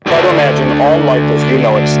Try to imagine all life as you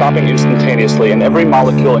know it stopping instantaneously and every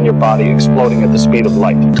molecule in your body exploding at the speed of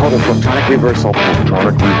light. Total protonic reversal.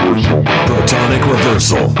 Protonic reversal. Protonic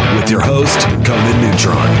reversal with your host, Conan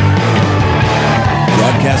Neutron.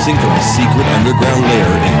 Broadcasting from a secret underground lair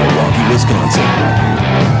in Milwaukee, Wisconsin.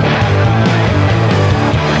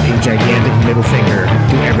 A gigantic middle finger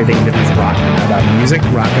to everything that is rock about music,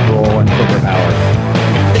 rock and roll, and corporate power.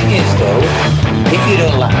 The thing is, though, if you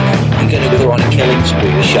don't laugh, you're going to go on a killing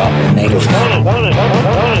spree with sharpened nails.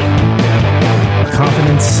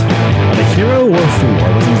 Confidence of a hero or a fool.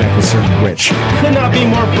 I wasn't exactly certain which. Could not be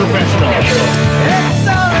more professional. It's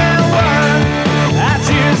only one I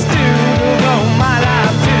choose to go my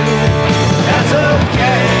life to. That's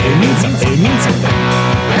okay. It means something. It means something.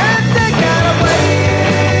 And they got away.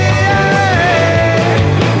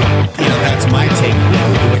 You know, that's my take.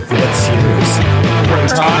 What's yours?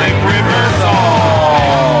 Protonic reversal.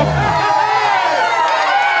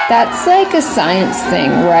 That's like a science thing,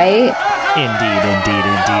 right? Indeed.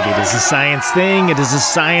 It is a science thing. It is a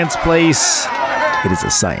science place. It is a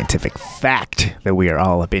scientific fact that we are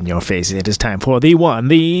all up in your face. It is time for the one,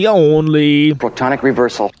 the only Protonic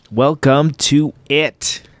reversal. Welcome to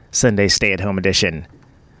it, Sunday stay-at-home edition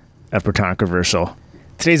of Protonic Reversal.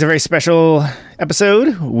 Today's a very special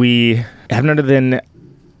episode. We have none other than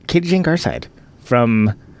KatieJane Garside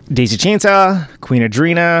from Daisy Chainsaw, Queen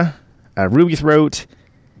Adreena, Ruby Throat,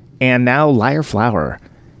 and now Liar Flower.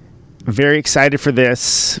 Very excited for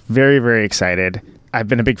this. Very, very excited. I've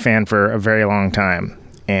been a big fan for a very long time,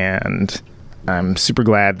 and I'm super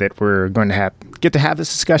glad that we're going to get to have this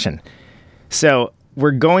discussion. So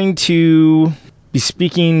we're going to be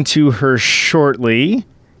speaking to her shortly.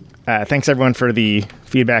 Thanks, everyone, for the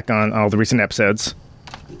feedback on all the recent episodes.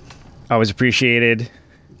 Always appreciated.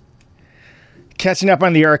 Catching up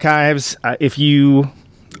on the archives. If you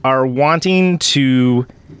are wanting to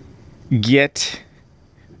get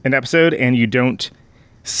an episode and you don't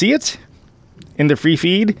see it in the free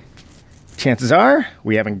feed, chances are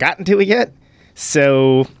we haven't gotten to it yet.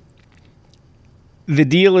 So the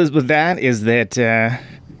deal is with that is that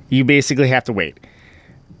you basically have to wait.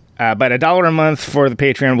 But $1 a month for the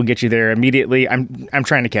Patreon will get you there immediately. I'm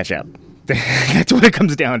trying to catch up. That's what it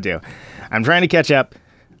comes down to. I'm trying to catch up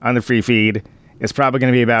on the free feed. It's probably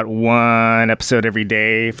going to be about one episode every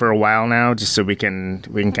day for a while now, just so we can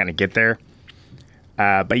kind of get there.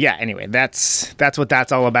 But yeah, anyway, that's what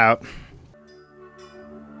that's all about.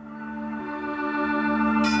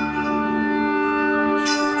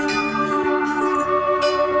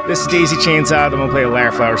 This is Daisy Chainsaw, then we'll play a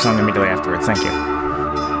Liar Flower song immediately afterwards. Thank you.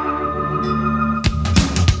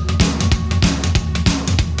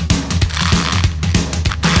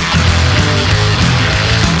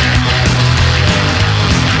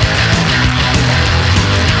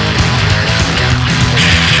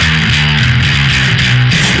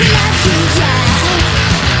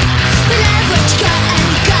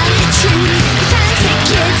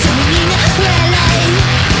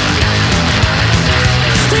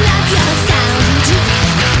 Sound,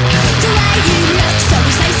 the way you look.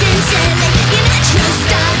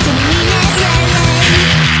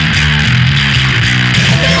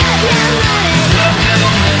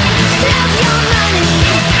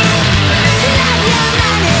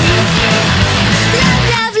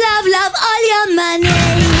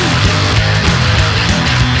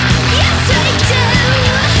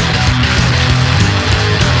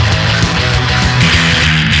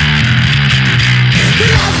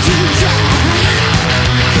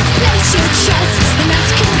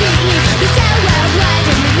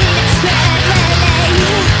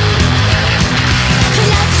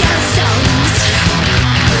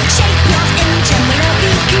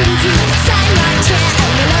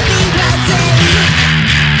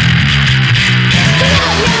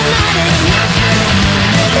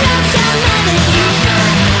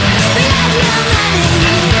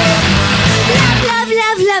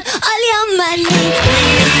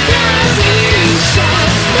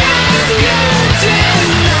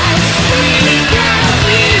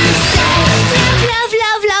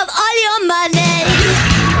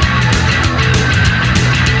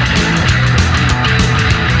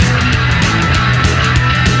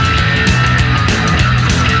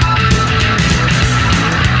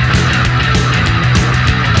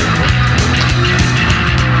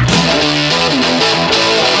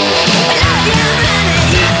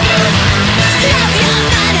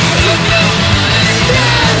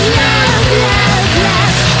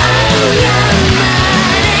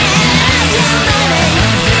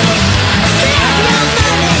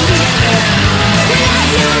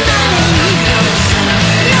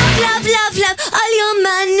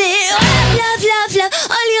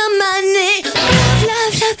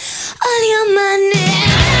 My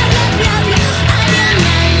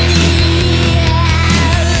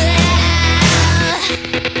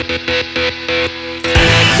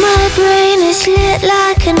brain is lit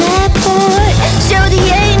like an airport, so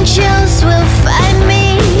the angels will find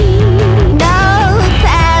me. Now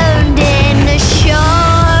pounding the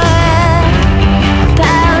shore,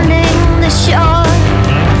 pounding the shore.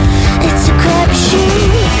 It's a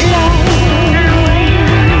crapshoot, love.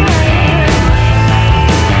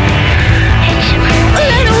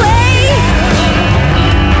 Run away.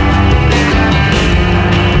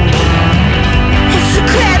 It's a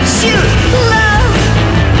crapshoot, love.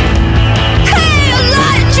 Hey,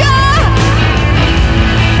 Elijah!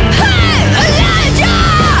 Hey, Elijah!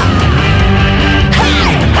 Hey,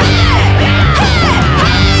 hey, hey,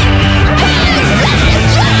 hey,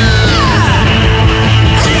 Elijah!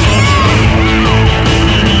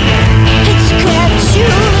 It's a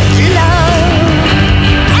crapshoot, love.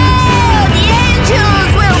 Oh, the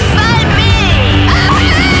angels will find me.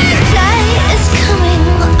 Light is coming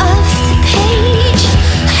off the page.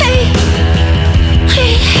 Hey,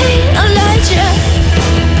 hey, hey, Elijah.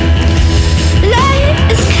 Light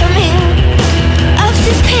is coming off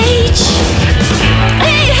the page.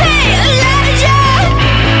 Hey, hey, Elijah.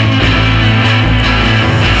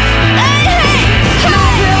 Hey, hey, my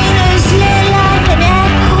brain is lit like an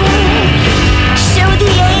airport, so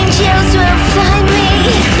the angels will find me,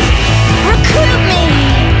 recruit me.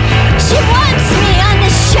 She wants me on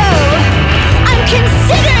the show. I'm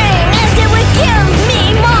considering as it would give me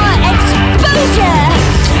more exposure.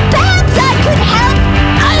 Perhaps I could help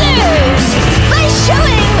others by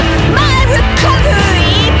showing my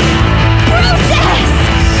recovery process,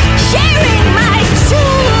 sharing my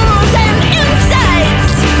tools and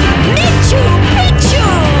insights. Michu Pichu,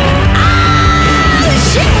 ah,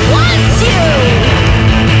 she wants you.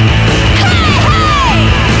 Hey, hey,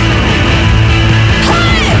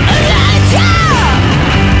 hey, Elijah,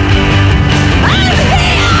 I'm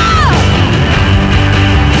here.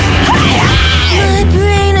 Hey, hey. My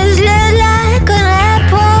brain is lit like an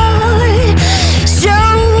airport, so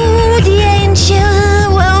the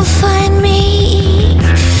angel will find me.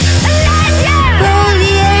 Elijah! Oh,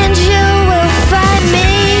 the angel will find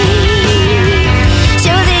me.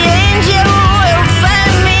 So the angel will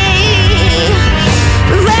find me.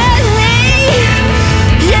 Find me.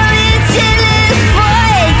 So it's in it for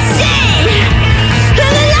it. See? The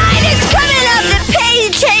light is coming up the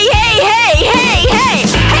page. Hey, hey, hey, hey, hey.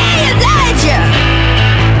 Hey, Elijah!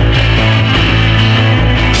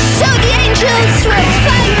 So the angels will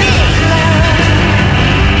find me.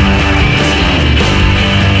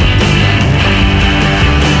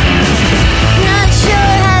 Not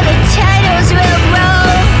sure how the titles will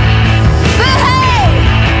roll, but hey,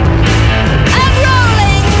 I'm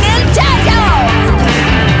rolling in title.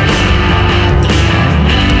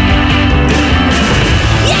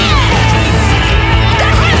 Yes, the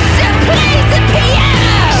hamster plays the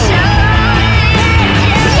piano.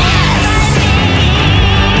 Yes,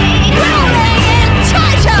 rolling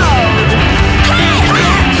entitled. Hey,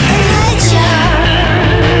 hey, Elijah.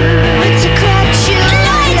 It's a crapshoot.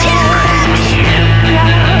 Elijah.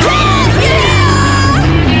 Hey, yeah.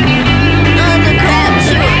 On the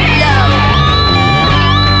crapshoot, love.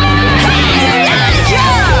 Hey,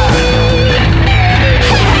 Elijah.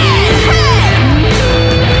 Hey, hey.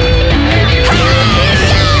 Hey,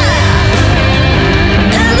 yeah.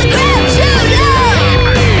 On the crapshoot, love.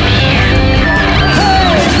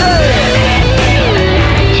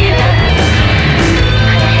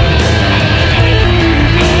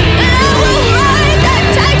 And I will write that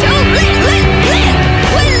title lit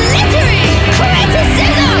with literary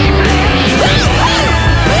criticism.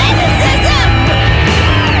 Criticism.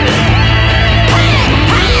 Hey,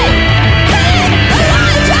 hey, hey,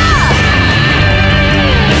 Elijah.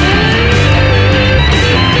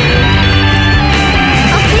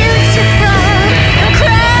 A beautiful,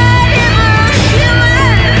 incredible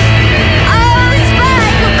human. Oh,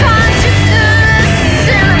 spike of consciousness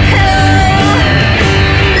in a pill.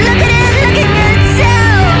 Looking at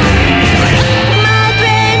itself. My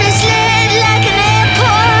brain is lit like an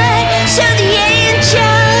airport, so the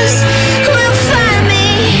angels will find me.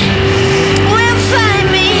 Will find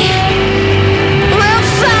me. Will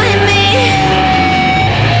find me.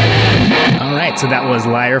 All right, so that was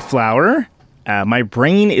Liar Flower. My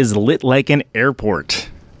Brain is Lit Like an Airport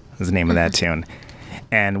is the name of that tune.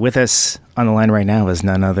 And with us on the line right now is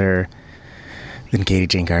none other than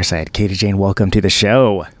KatieJane Garside. KatieJane, welcome to the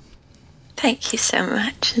show. Thank you so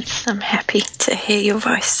much. I'm happy to hear your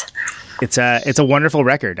voice. It's a wonderful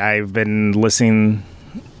record. I've been listening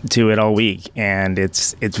to it all week, and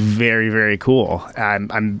it's very, very cool.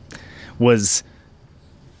 was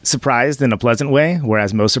surprised in a pleasant way,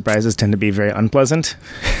 whereas most surprises tend to be very unpleasant.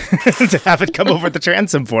 To have it come over the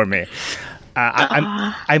transom for me.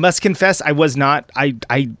 I must confess, I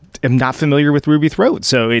am not familiar with Ruby Throat,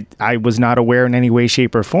 so I was not aware in any way,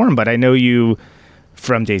 shape, or form, but I know you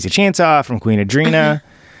from Daisy Chainsaw, from Queen Adreena.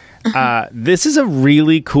 This is a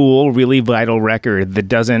really cool, really vital record that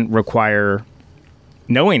doesn't require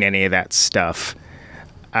knowing any of that stuff.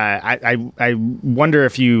 I wonder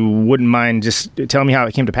if you wouldn't mind just telling me how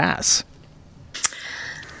it came to pass.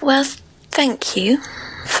 Well, thank you.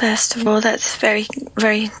 First of all, that's very,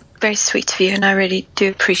 very, very sweet of you, and I really do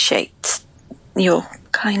appreciate your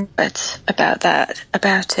kind words about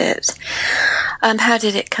it. How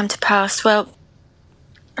did it come to pass? Well,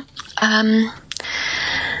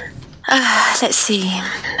 let's see.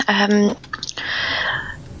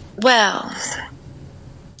 Well,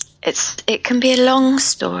 it can be a long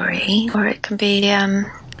story, or it can be a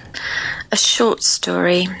short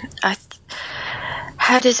story.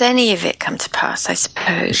 How does any of it come to pass, I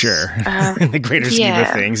suppose? Sure. In the greater scheme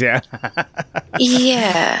of things, yeah.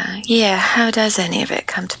 Yeah. How does any of it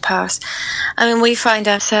come to pass? I mean, we find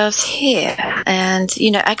ourselves here, and,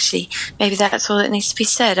 actually, maybe that's all that needs to be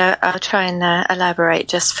said. I'll try and elaborate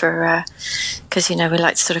just for, because, we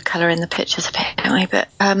like to sort of colour in the pictures a bit, don't we? But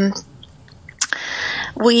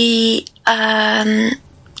we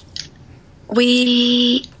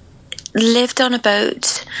lived on a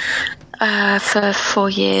boat for 4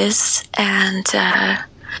 years and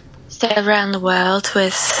sailed around the world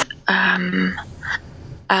with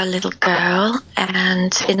our little girl,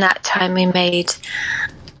 and in that time we made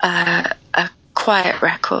a quiet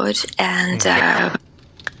record, and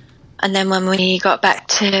then when we got back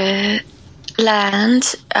to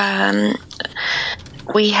land,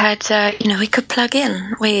 we had, we could plug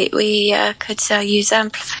in. We could use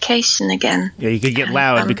amplification again. Yeah, you could get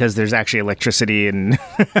loud because there's actually electricity and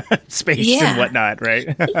space and whatnot,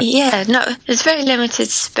 right? Yeah, no, there's very limited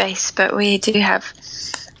space, but we do have,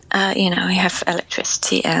 we have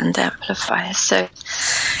electricity and amplifiers. So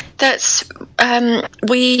that's, I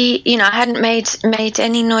hadn't made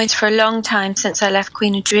any noise for a long time since I left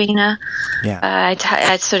Queen Adreena. Yeah. I'd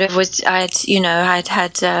had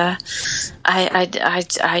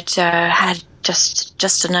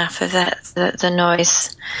just enough of the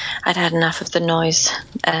noise. I'd had enough of the noise,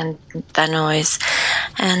 and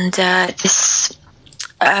this.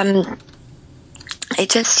 It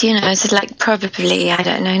just, it's like probably, I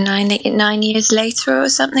don't know, 9 years later or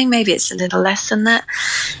something. Maybe it's a little less than that.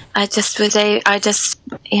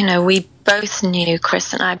 We both knew,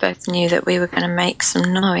 Chris and I both knew that we were going to make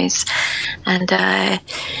some noise. And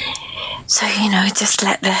so, just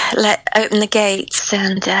let open the gates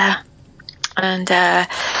and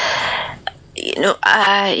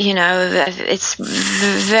it's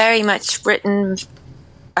very much written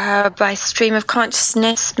by stream of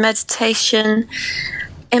consciousness, meditation,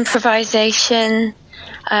 improvisation.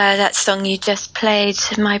 That song you just played,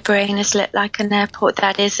 "My Brain is Lit Like an Airport,"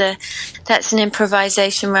 that's an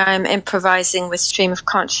improvisation where I'm improvising with stream of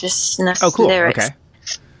consciousness lyrics. Okay.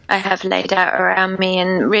 I have laid out around me,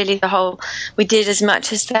 and really we did as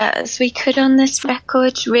much as that as we could on this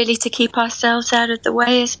record, really to keep ourselves out of the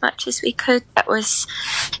way as much as we could. That was,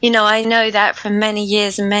 I know that from many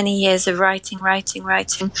years and many years of writing, that's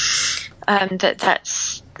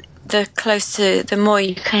the more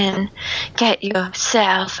you can get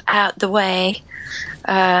yourself out the way,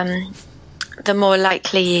 the more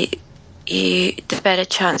likely the better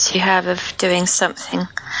chance you have of doing something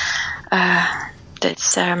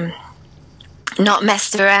that's not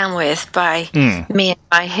messed around with by me and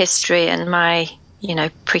my history and my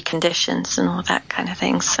preconditions and all that kind of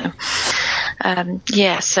thing. So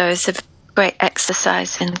so it's a great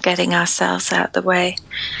exercise in getting ourselves out the way,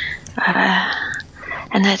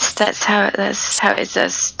 and that's how it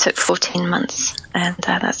does. Took 14 months, and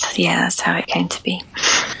that's how it came to be.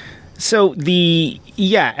 So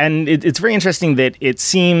and it's very interesting that it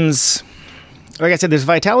seems, like I said, there's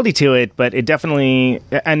vitality to it, but it definitely,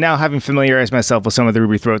 and now having familiarized myself with some of the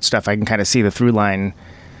Ruby Throat stuff, I can kind of see the through line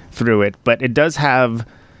through it, but it does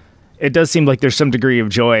seem like there's some degree of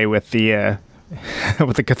joy with the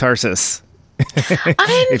with the catharsis.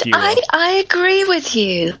 I agree with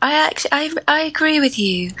you. I agree with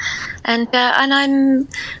you, and I'm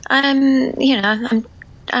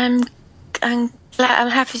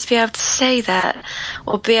happy to be able to say that,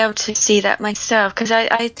 or be able to see that myself, because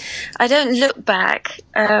I don't look back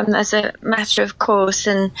as a matter of course,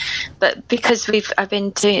 but because I've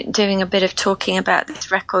been doing a bit of talking about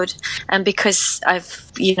this record, and because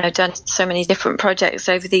I've done so many different projects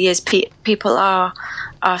over the years, people are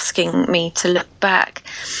asking me to look back,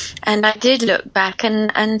 and I did look back,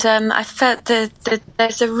 and I felt that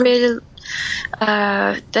there's a real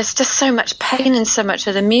there's just so much pain in so much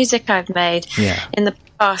of the music I've made in the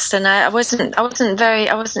past, and I wasn't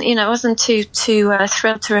too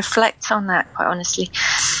thrilled to reflect on that, quite honestly.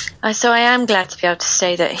 So I am glad to be able to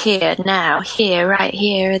say that here, right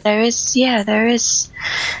here, there is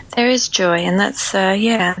joy, and that's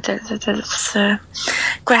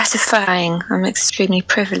gratifying. I'm extremely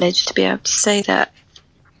privileged to be able to say that.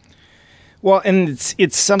 Well, and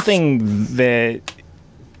it's something that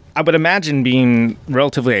I would imagine, being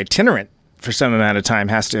relatively itinerant for some amount of time,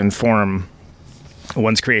 has to inform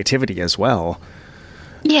one's creativity as well.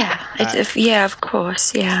 Yeah, of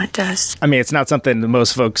course. Yeah, it does. I mean, it's not something that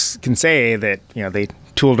most folks can say, that they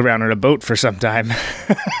tooled around on a boat for some time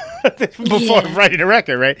before writing a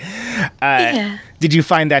record, right? Did you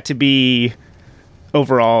find that to be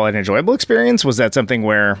overall an enjoyable experience? Was that something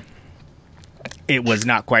where it was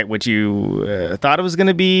not quite what you thought it was going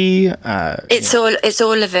to be? It's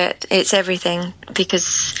all of it. It's everything,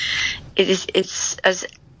 because it's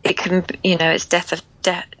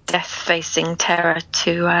death facing terror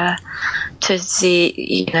to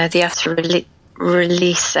the utter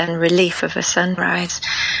release and relief of a sunrise,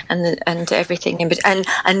 and everything in between,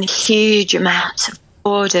 and huge amounts of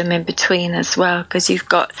boredom in between as well, because you've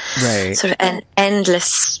got sort of endless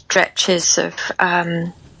stretches of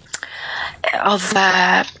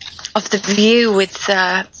the view with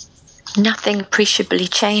nothing appreciably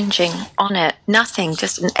changing on it. Nothing,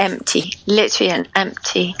 just literally an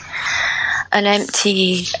empty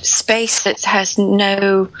space that has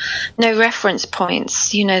no reference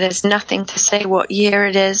points. There's nothing to say what year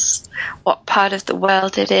it is, what part of the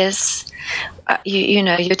world it is. You're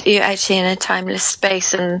actually in a timeless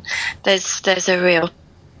space, and there's a real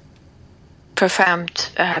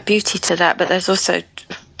profound beauty to that, but there's also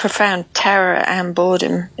profound terror and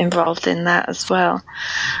boredom involved in that as well.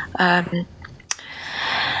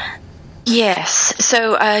 Yes.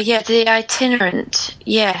 So, the itinerant,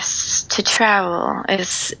 to travel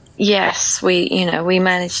is, we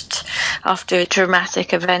managed, after a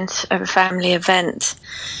dramatic event, a family event,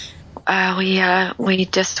 we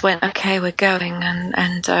just went, okay, we're going,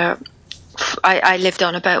 and I lived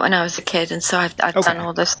on a boat when I was a kid, and so I've done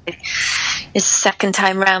all this. It's the second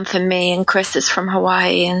time round for me, and Chris is from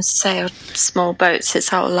Hawaii and sailed small boats his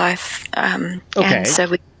whole life. And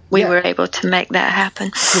so we were able to make that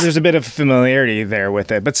happen. So there's a bit of familiarity there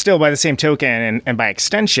with it, but still, by the same token, and by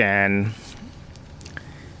extension,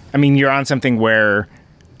 I mean, you're on something where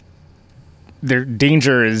their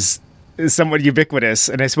danger is somewhat ubiquitous,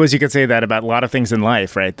 and I suppose you could say that about a lot of things in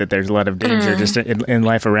life, right? That there's a lot of danger just in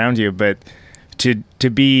life around you, but to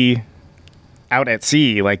be out at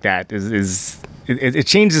sea like that it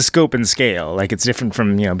changes the scope and scale. Like, it's different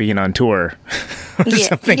from being on tour or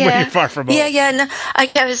something when you're far from home. No, I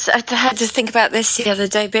had to think about this the other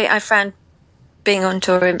day. I found being on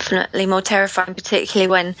tour infinitely more terrifying, particularly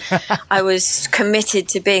when I was committed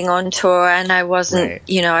to being on tour and I wasn't.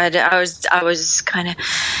 I was kind of,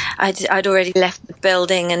 I'd already left the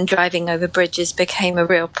building, and driving over bridges became a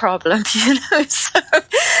real problem.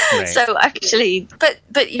 So actually,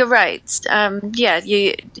 but you're right.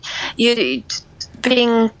 You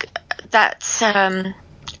being that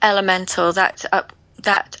elemental, that up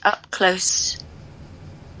close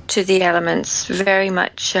to the elements, very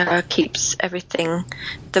much keeps everything,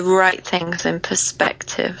 the right things, in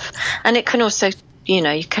perspective. And it can also,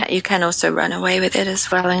 you can also run away with it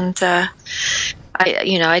as well. And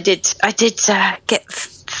I did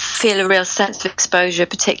feel a real sense of exposure,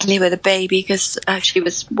 particularly with a baby, because she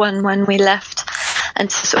was one when we left, and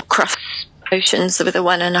to sort of cross oceans with a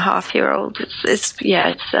 1.5-year-old.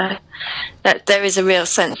 That there is a real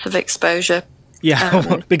sense of exposure.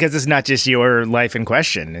 Yeah, because it's not just your life in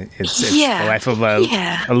question. It's the life of a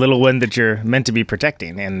little one that you're meant to be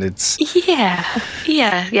protecting, and it's... Yeah.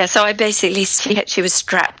 So I basically, she was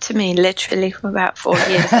strapped to me literally for about 4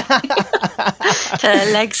 years.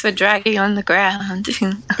 Her legs were dragging on the ground.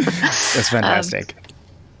 That's fantastic.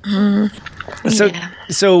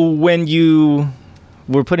 So when you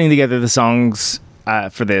were putting together the songs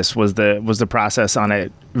for this, was the process on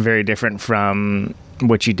it very different from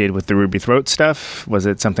what you did with the Ruby Throat stuff? Was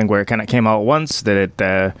it something where it kind of came all at once? That it?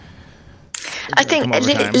 I think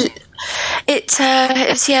It's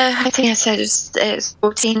I think I said it's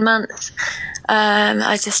 14 months.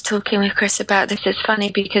 I was just talking with Chris about this. It's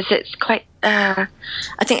funny because it's quite. I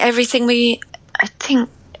think everything we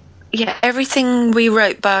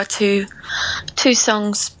wrote, bar two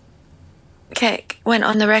songs, went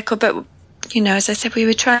on the record. But as I said, we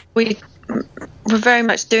were very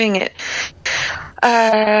much doing it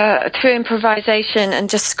through improvisation and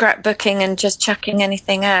just scrapbooking and just chucking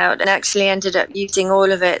anything out, and actually ended up using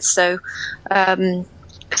all of it. So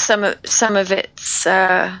some of it's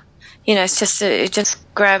it's just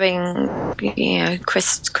grabbing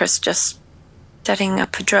Chris just setting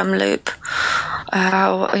up a drum loop,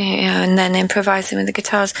 and then improvising with the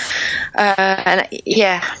guitars,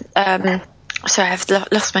 so I've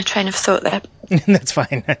lost my train of thought there. That's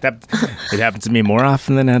fine. It happens to me more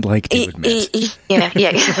often than I'd like to admit. No,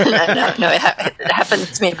 it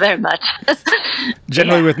happens to me very much.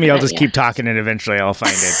 Generally with me, I'll just keep talking and eventually I'll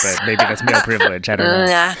find it, but maybe that's male privilege. I don't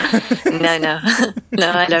know.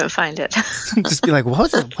 No, I don't find it. Just be like, what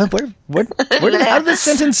was it? How did this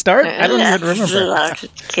sentence start? I don't even remember.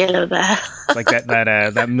 Killer there. Like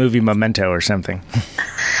that movie Memento or something.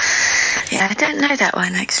 Yeah, I don't know that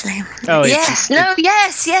one actually. Oh, yes.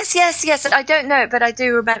 I don't know it, but I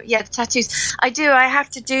do remember. Yeah, the tattoos. I do. I have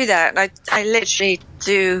to do that. I literally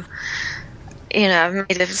do. I've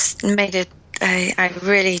made it. I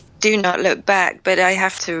really do not look back, but I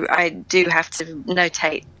do have to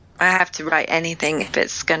notate. I have to write anything if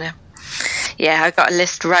it's gonna. Yeah, I've got a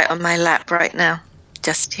list right on my lap right now.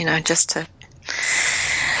 Just to.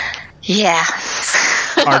 Yeah.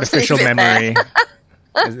 Artificial memory.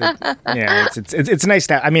 It's nice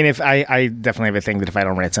to. I mean, if I definitely have a thing that if I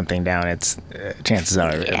don't write something down, it's chances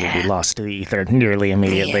are it will be lost to the ether nearly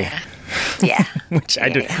immediately. Yeah. Which I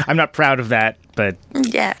do. I'm not proud of that, but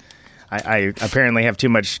yeah. I apparently have too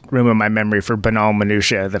much room in my memory for banal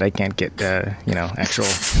minutia that I can't get actual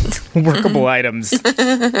workable items to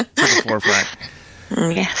the forefront.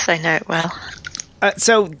 Yes, I know it well.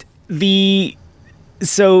 So the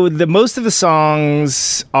most of the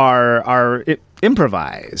songs are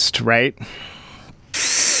improvised, right?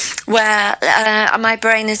 Well, My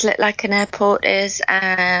Brain is Lit Like an Airport is,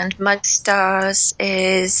 and Mud Stars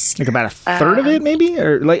is like about a third of it, maybe,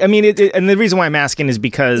 or like and the reason why I'm asking is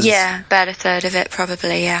because about a third of it,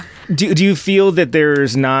 probably. Yeah. Do you feel that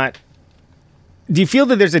there's not? Do you feel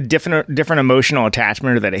that there's a different emotional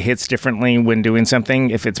attachment, or that it hits differently when doing something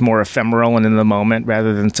if it's more ephemeral and in the moment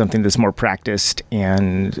rather than something that's more practiced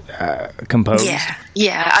and composed?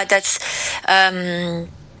 Yeah. That's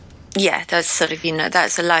sort of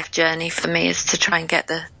that's a life journey for me, is to try and get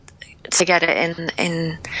it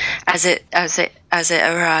in as it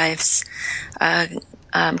arrives,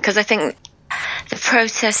 because I think the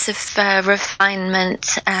process of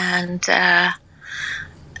refinement and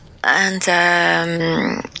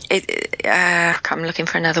I'm looking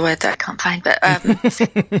for another word that I can't find, but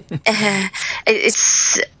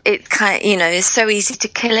it's kind of, it's so easy to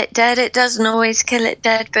kill it dead. It doesn't always kill it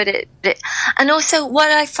dead, but it and also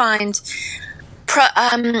what I find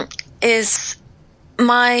is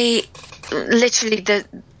my literally the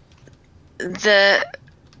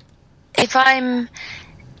if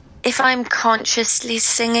I'm consciously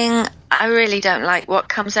singing, I really don't like what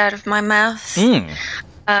comes out of my mouth.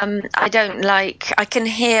 I don't like. I can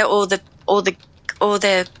hear all the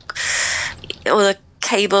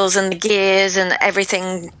cables and the gears and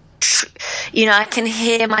everything. I can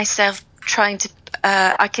hear myself trying to.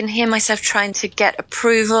 I can hear myself trying to get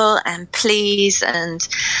approval and please and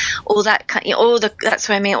all that kind. That's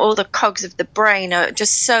what I mean. All the cogs of the brain are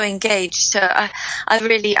just so engaged. So I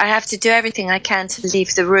have to do everything I can to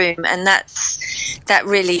leave the room, and that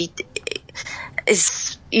really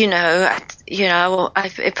is. It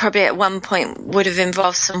probably at one point would have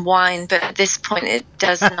involved some wine, but at this point it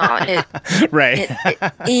does not. Right.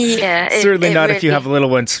 Certainly not really, if you have a little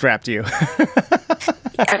one strapped to you.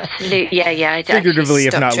 Absolutely. Yeah. Figuratively,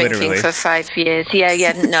 if not drinking literally. For 5 years.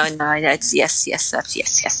 Yeah. No. It's yes.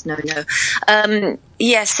 No.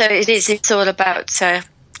 So it is. It's all about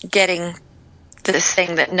getting the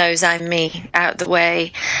thing that knows I'm me out the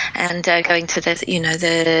way, and going to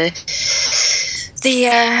the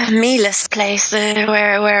me-less place,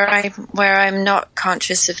 where I'm not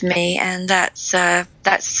conscious of me, and that's the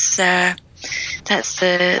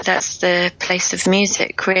place of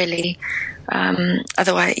music, really.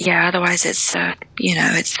 Otherwise it's what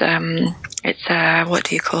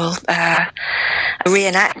do you call a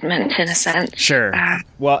reenactment in a sense. Sure.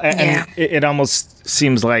 It almost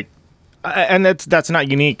seems like, and that's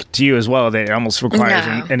not unique to you as well, that it almost requires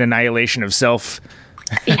an annihilation of self.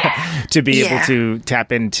 to be able to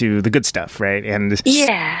tap into the good stuff, right? And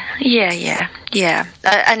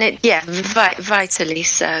vitally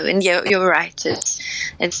so. And you're right.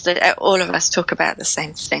 It's that all of us talk about the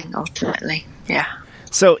same thing ultimately. Yeah.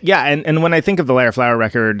 So and when I think of the Lara Flower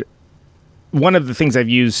record, one of the things I've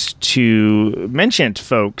used to mention to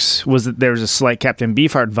folks was that there's a slight Captain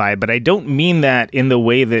Beefheart vibe, but I don't mean that in the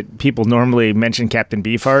way that people normally mention Captain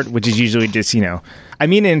Beefheart, which is usually just, I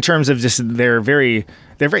mean in terms of just they're very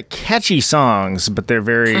catchy songs, but they're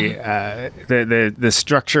very the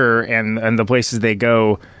structure and the places they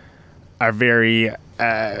go are very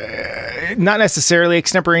not necessarily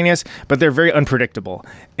extemporaneous, but they're very unpredictable,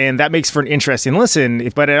 and that makes for an interesting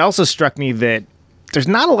listen. But it also struck me that there's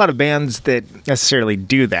not a lot of bands that necessarily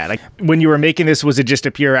do that. Like, when you were making this, was it just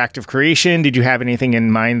a pure act of creation? Did you have anything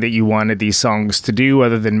in mind that you wanted these songs to do,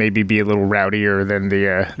 other than maybe be a little rowdier than the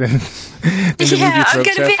I'm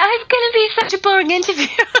gonna be such a boring interview.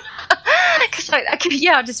 Because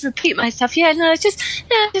I'll just repeat myself. Just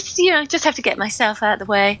have to get myself out of the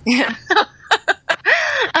way.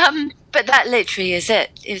 But that literally is it.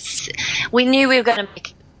 We knew we were going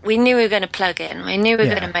to plug in. We knew we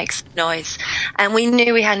were going to make some noise, and we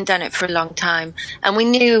knew we hadn't done it for a long time. And we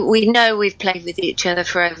know we've played with each other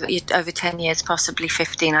for over 10 years, possibly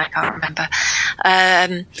 15. I can't remember.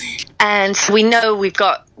 And we know we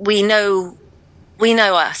know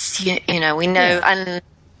us. We know,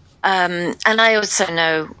 and I also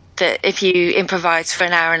know that if you improvise for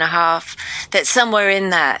an hour and a half, that somewhere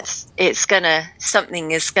in that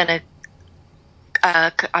something is gonna.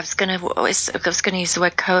 I was going to use the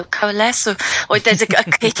word coalesce, or there's a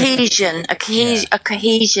cohesion. A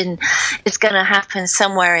cohesion is going to happen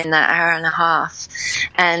somewhere in that hour and a half,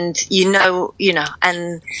 and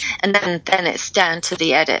and then it's down to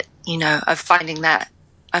the edit, of finding that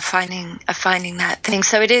thing.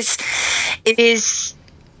 So it is.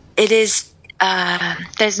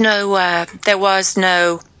 There was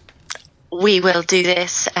no. We will do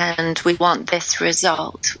this, and we want this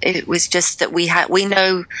result. It was just that we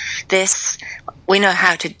know this, we know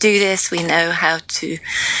how to do this, we know how to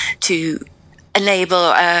enable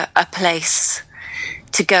a place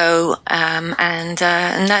to go, and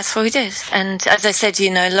that's what we did. And as I said,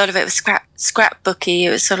 a lot of it was scrapbooky.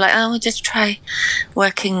 It was sort of like, we'll just try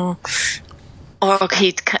working, or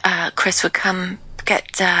Chris would come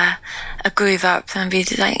get a groove up and be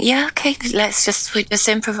like, okay, we just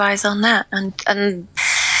improvise on that, and I'm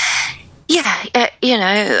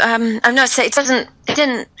not saying it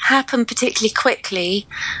didn't happen particularly quickly.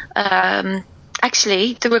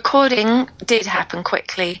 Actually, the recording did happen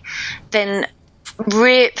quickly. Then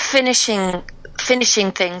finishing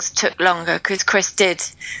things took longer, because Chris did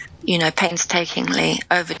painstakingly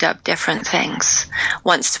overdub different things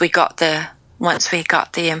once we got the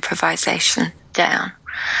improvisation down.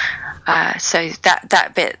 So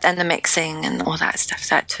that bit and the mixing and all that stuff,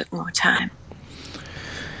 that took more time.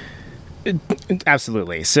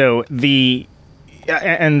 Absolutely. So the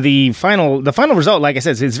final result, like I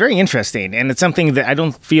said, it's very interesting, and it's something that I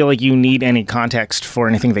don't feel like you need any context for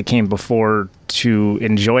anything that came before to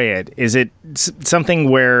enjoy it. Is it something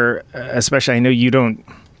where, especially, I know you don't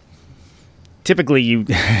typically, you're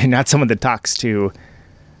not someone that talks to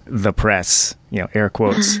the press, air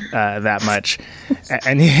quotes, that much,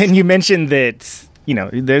 and you mentioned that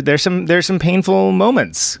there's some painful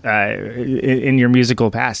moments in your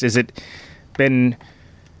musical past.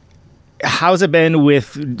 How's it been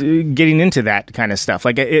with getting into that kind of stuff?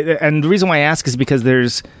 And the reason why I ask is because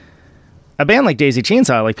there's a band like Daisy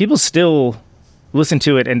Chainsaw, like, people still listen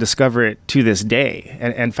to it and discover it to this day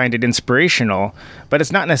and find it inspirational, but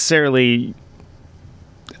it's not necessarily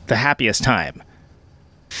the happiest time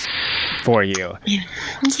for you.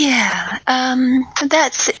 Yeah.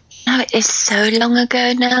 It is so long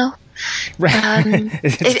ago now. Right.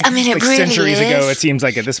 It really centuries is. ago, it seems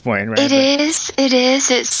like, at this point, right? It is.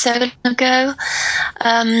 It's so long ago.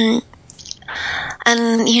 And,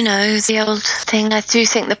 the old thing, I do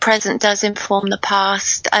think the present does inform the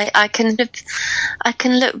past. I can look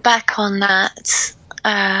back on that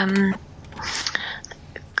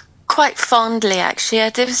quite fondly, actually.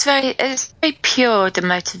 It was very pure, the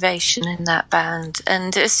motivation in that band,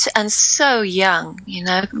 and so young,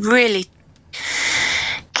 really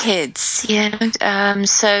kids, and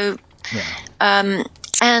so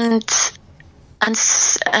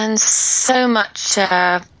much,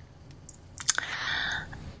 that's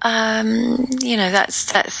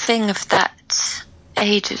that thing of that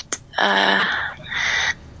age,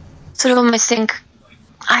 sort of almost think,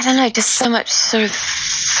 I don't know, just so much sort of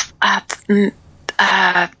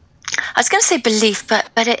was going to say belief, but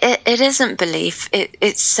it isn't belief.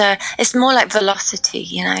 It's more like velocity.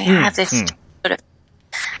 You know, you have this sort of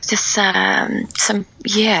just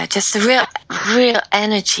just the real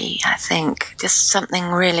energy. I think just something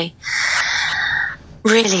really.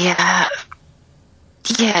 There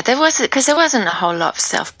wasn't a whole lot of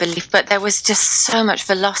self-belief, but there was just so much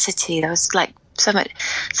velocity. There was like so much.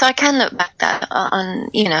 So I can look back on,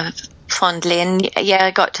 you know, fondly. And I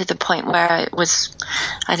got to the point where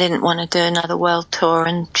I didn't want to do another world tour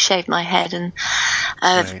and shave my head and,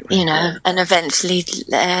 you know, and eventually,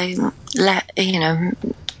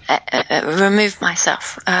 remove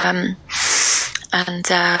myself. And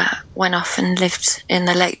went off and lived in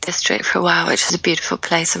the Lake District for a while, which was a beautiful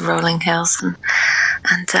place of rolling hills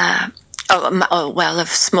of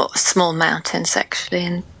small mountains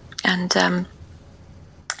actually,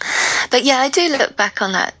 but yeah, I do look back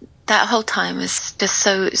on that whole time was just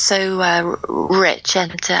so rich,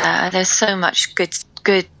 and there's so much good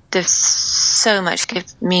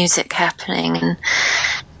music happening and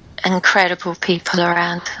incredible people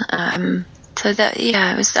around. So that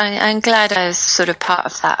I'm glad I was sort of part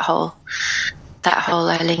of that whole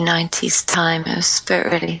early 90s time. It was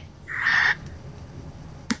really,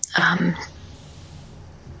 so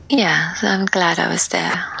I'm glad I was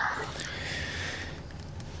there.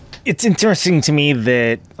 It's interesting to me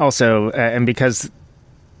that also, and because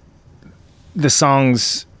the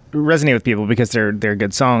songs resonate with people because they're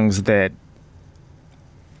good songs, that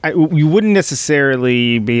you wouldn't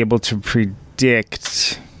necessarily be able to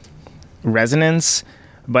predict resonance,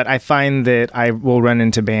 but I find that I will run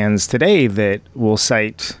into bands today that will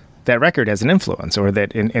cite that record as an influence, or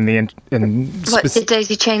that in what's the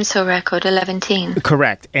Daisy Chainsaw record, 11?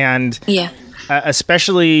 Correct, and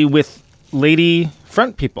especially with lady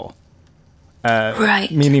front people,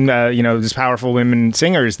 right? Meaning, these powerful women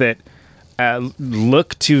singers that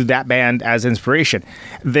look to that band as inspiration,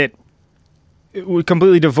 that were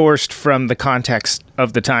completely divorced from the context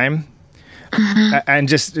of the time. Mm-hmm. And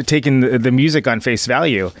just taking the music on face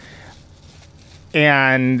value.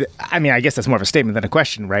 And I mean, I guess that's more of a statement than a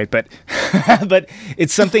question, right? But but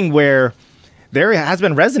it's something where there has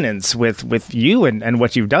been resonance with you and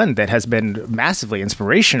what you've done that has been massively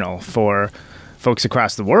inspirational for folks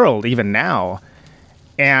across the world, even now.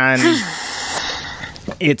 And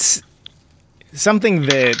it's something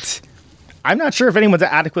that I'm not sure if anyone's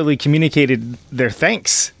adequately communicated their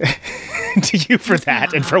thanks to you for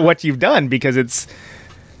that and for what you've done, because it's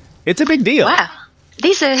a big deal. Wow.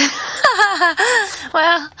 These are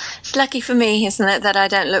well, it's lucky for me, isn't it, that I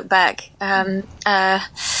don't look back. Well,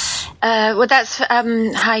 that's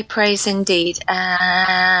high praise indeed,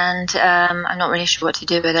 and I'm not really sure what to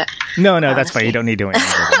do with it. No, that's fine. You don't need to do anything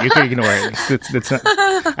with it. You can ignore it. It's not,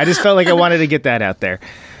 I just felt like I wanted to get that out there.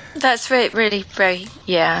 That's really very,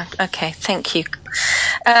 okay, thank you.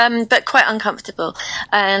 But quite uncomfortable.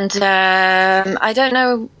 And I don't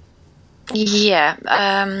know,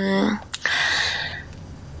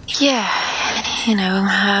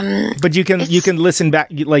 but you can listen back,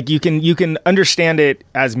 like you can understand it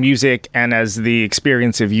as music and as the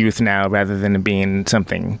experience of youth now, rather than it being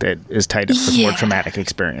something that is tied up with more traumatic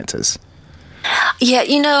experiences. Yeah,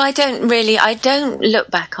 I don't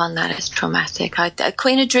look back on that as traumatic.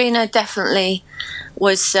 Queen Adreena definitely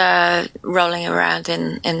was rolling around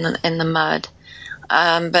in the mud,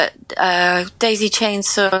 but Daisy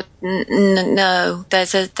Chainsaw, no.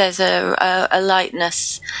 There's a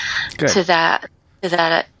lightness to that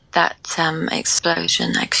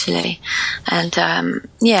explosion actually, and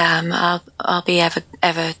I'll be ever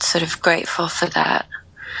sort of grateful for that.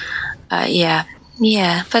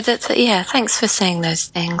 Yeah, but thanks for saying those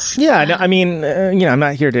things. Yeah, no, I mean, I'm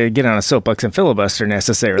not here to get on a soapbox and filibuster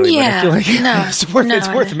necessarily, but I feel like it's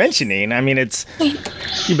worth mentioning. I mean,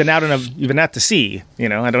 you've been out to sea.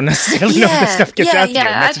 I don't necessarily know if this stuff gets out to you.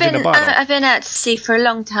 I've been out to sea for a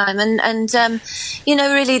long time, and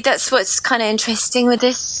really that's what's kind of interesting with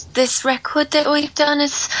this record that we've done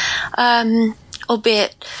is,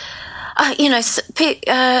 albeit.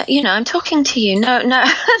 I'm talking to you. No one.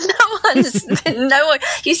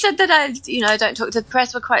 You said that I don't talk to the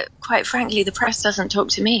press, but quite frankly, the press doesn't talk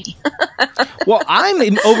to me. Well,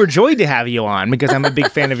 I'm overjoyed to have you on because I'm a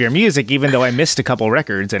big fan of your music, even though I missed a couple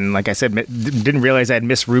records, and like I said, didn't realize I'd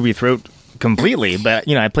missed Ruby Throat completely. But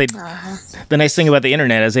I played. The nice thing about the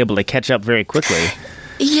internet, I was able to catch up very quickly.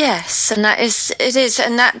 Yes, and it is,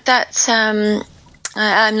 and that's.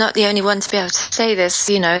 I'm not the only one to be able to say this.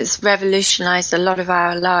 It's revolutionized a lot of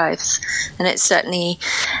our lives, and it certainly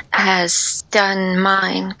has done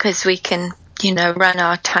mine, because we can, run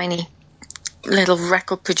our tiny little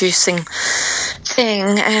record producing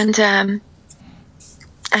thing, and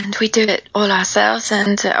and we do it all ourselves.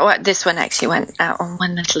 And this one actually went out on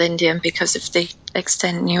One Little Indian because of the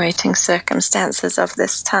extenuating circumstances of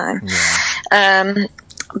this time. Yeah.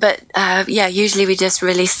 But usually we just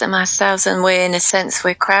release them ourselves, and we're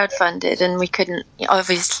crowdfunded, and we couldn't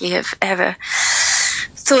obviously have ever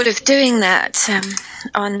thought of doing that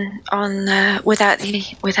without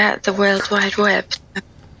the World Wide Web.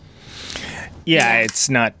 Yeah, it's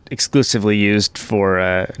not exclusively used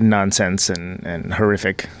for nonsense and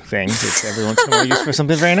horrific things. It's every once in a while used for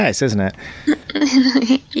something very nice, isn't it?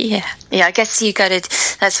 Yeah. I guess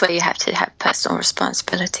that's where you have to have personal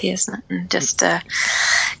responsibility, isn't it? And just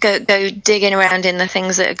go digging around in the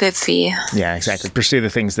things that are good for you. Yeah, exactly. Pursue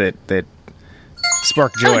the things that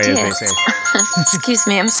spark joy, as they say. Excuse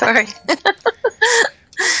me, I'm sorry.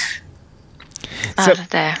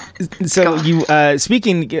 So you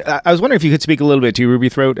speaking. I was wondering if you could speak a little bit to Ruby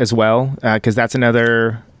Throat as well, because that's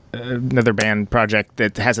another band project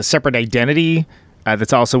that has a separate identity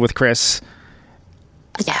that's also with Chris.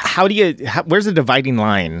 Yeah. Where's the dividing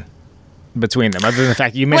line between them? Other than the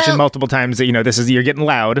fact you mentioned multiple times that you're getting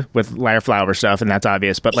loud with Liar Flower stuff, and that's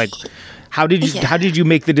obvious. But how did you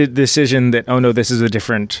make the decision that this is a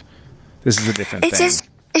different thing?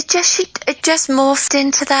 It just morphed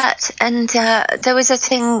into that, and there was a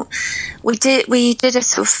thing we did a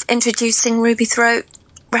sort of introducing Ruby Throat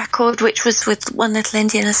record, which was with One Little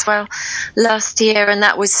Indian as well last year, and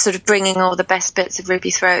that was sort of bringing all the best bits of Ruby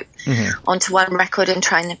Throat onto one record and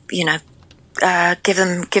trying to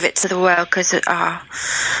give it to the world, because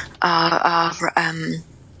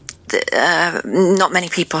not many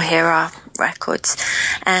people hear our records.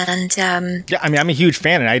 And I'm a huge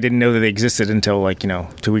fan, and I didn't know that they existed until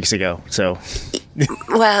 2 weeks ago. So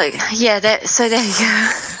well, yeah, so there you go.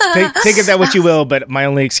 take it that what you will, but my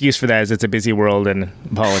only excuse for that is it's a busy world, and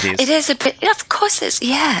apologies. It is a bit, of course it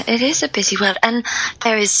is a busy world, and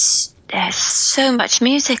there's so much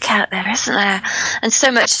music out there, isn't there? And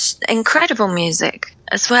so much incredible music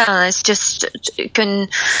as well. And it's just, it can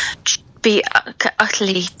be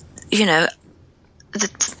utterly,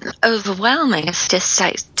 overwhelming. It's just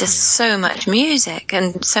so much music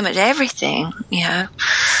and so much everything,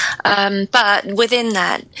 but within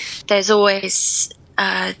that, there's always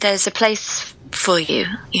there's a place for you,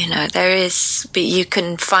 there is, but you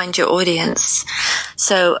can find your audience.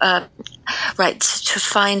 So to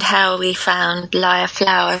find how we found Liar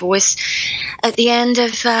Flower was at the end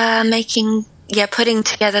of putting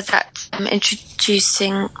together that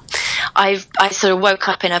introducing. I sort of woke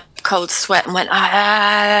up in a cold sweat and went,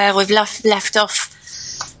 we've left off,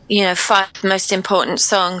 5 most important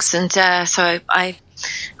songs. And so I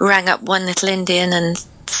rang up One Little Indian and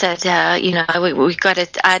said, we've got to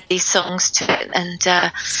add these songs to it. And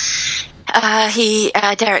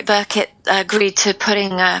Derek Burkett agreed to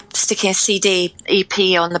sticking a CD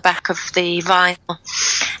EP on the back of the vinyl.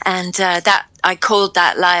 And that I called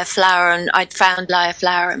that Liar Flower, and I'd found Liar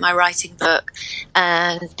Flower in my writing book,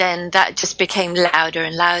 and then that just became louder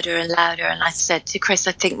and louder and louder. And I said to Chris,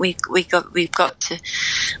 I think we've got to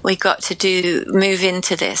move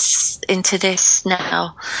into this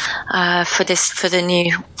now, for the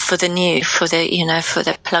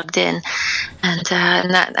plugged in, and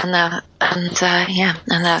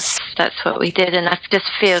that's what we did. And I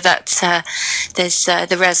just feel that there's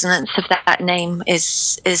the resonance of that name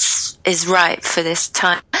is right for this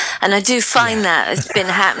time, and I do find that it's been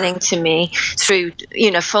happening to me through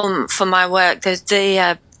from my work. It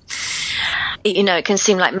can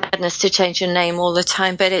seem like madness to change your name all the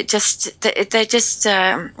time, but it's just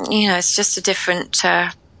a different.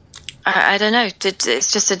 I don't know.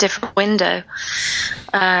 It's just a different window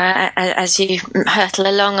as you hurtle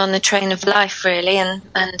along on the train of life, really, and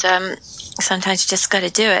sometimes you just got to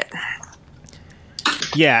do it.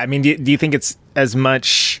 Yeah, I mean, do you think it's as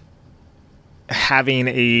much having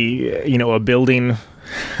a building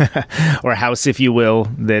or a house, if you will,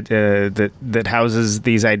 that houses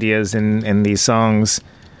these ideas and these songs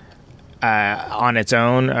on its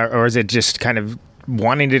own, or is it just kind of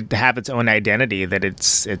wanting to have its own identity, that it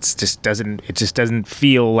just doesn't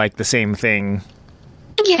feel like the same thing?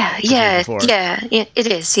 It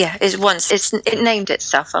is. Yeah, it named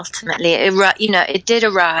itself ultimately. It did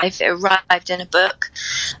arrive. It arrived in a book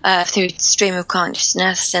through Stream of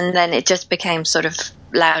Consciousness, and then it just became sort of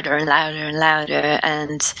louder and louder and louder.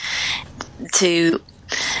 And to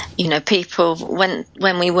people, when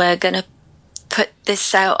we were going to put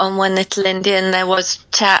this out on One Little Indian, there was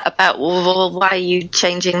chat about, well, why are you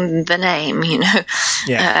changing the name, you know?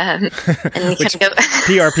 Yeah. And which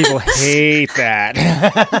PR people hate that.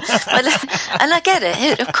 And I get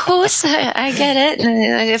it. Of course, I get it.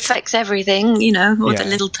 It affects everything, you know, all the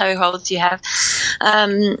little toe holds you have.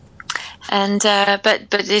 But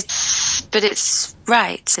it's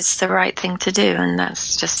right. It's the right thing to do, and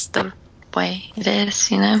that's just the way it is,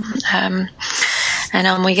 you know. And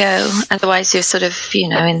on we go. Otherwise, you're sort of, you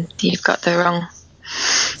know, you've got the wrong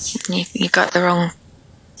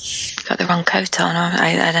coat on. Or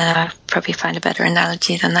I don't know. I'll probably find a better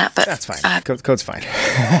analogy than that, but that's fine. Coat's fine.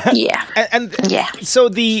 Yeah. And so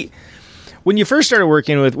when you first started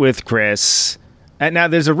working with Chris. Now,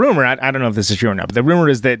 there's a rumor, I don't know if this is true or not, but the rumor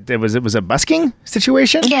is that it was a busking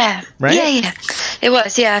situation? Yeah. Right? Yeah. It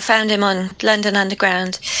was, yeah. I found him on London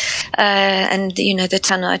Underground. And, you know, the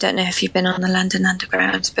tunnel, I don't know if you've been on the London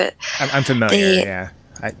Underground, but... I'm familiar,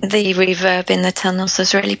 The reverb in the tunnels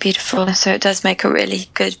was really beautiful, so it does make a really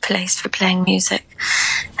good place for playing music.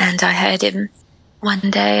 And I heard him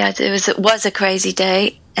one day. It was a crazy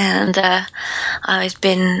day, and I'd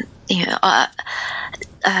been, you know...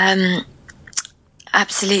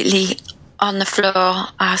 absolutely on the floor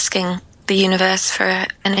asking the universe for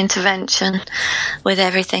an intervention with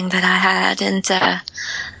everything that I had, and I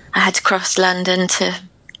had to cross London to...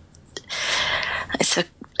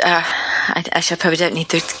 I probably don't need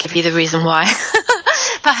to give you the reason why.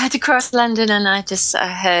 But I had to cross London, and I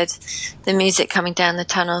heard the music coming down the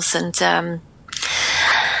tunnels,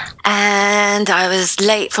 and I was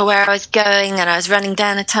late for where I was going, and I was running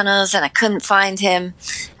down the tunnels, and I couldn't find him,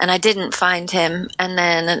 and I didn't find him. And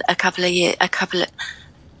then actually,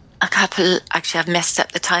 I've messed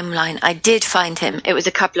up the timeline. I did find him. It was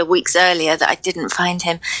a couple of weeks earlier that I didn't find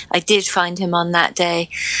him. I did find him on that day.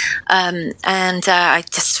 And I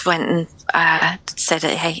just went and said,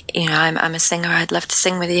 hey, you know, I'm a singer. I'd love to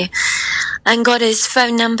sing with you. And got his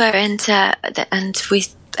phone number, and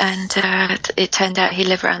it turned out he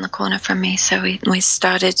lived around the corner from me, so we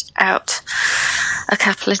started out a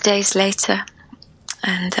couple of days later,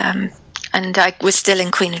 and I was still in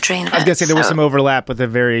Queen Adreena. I was going to say there was some overlap with the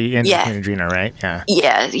very end of Queen Adreena, right? Yeah.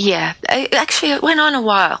 Actually, it went on a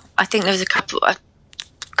while. I think there was a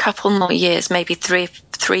couple more years, maybe three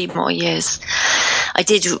more years.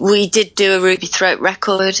 We did do a Ruby Throat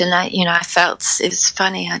record, and I felt it was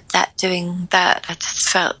funny doing that. I just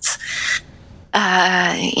felt.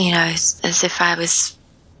 You know, as if I was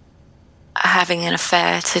having an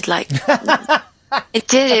affair to like. It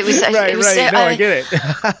did. It was. Right. No, I get it.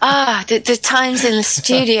 The times in the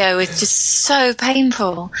studio were just so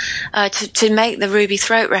painful. To make the Ruby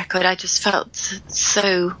Throat record, I just felt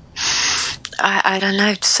so. I don't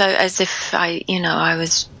know. So as if I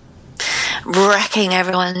was wrecking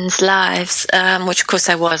everyone's lives, which of course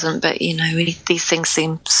I wasn't, but you know, these things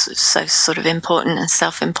seem so sort of important and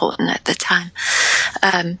self-important at the time.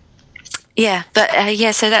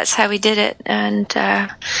 So that's how we did it, and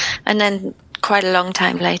then quite a long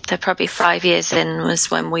time later, probably 5 years in, was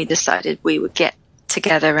when we decided we would get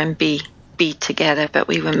together and be together. But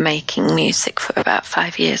we were making music for about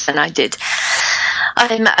 5 years, and I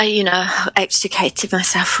extricated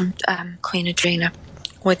myself from Queen Adreena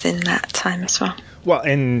within that time as well. Well,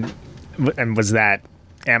 and was that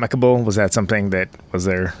amicable? Was that something that was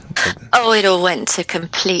there? Oh, it all went to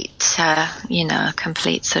complete sort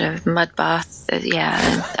of mud bath. No,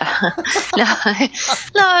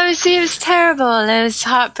 it was terrible. It was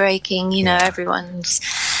heartbreaking. You know, everyone's,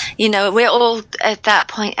 you know, we're all at that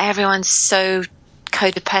point. Everyone's so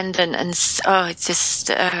codependent,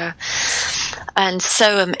 and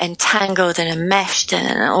so entangled and enmeshed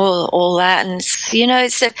and all that, and you know,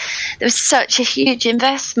 there was such a huge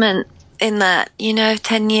investment in that, you know,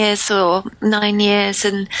 10 years or 9 years,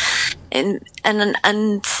 and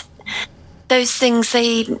those things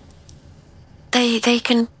they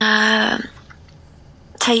can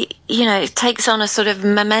take, you know, it takes on a sort of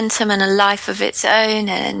momentum and a life of its own,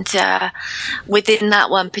 and within that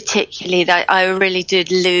one particularly, that I really did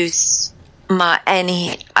lose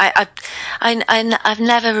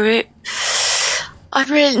I've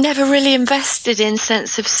never really invested in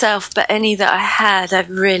sense of self, but any that I had, I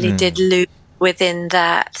really did lose within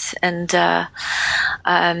that, and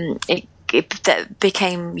it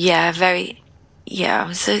became very it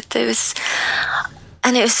was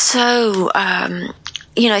so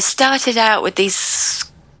you know, it started out with these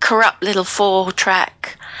corrupt little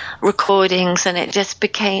 4-track recordings, and it just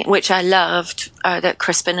became, which I loved, that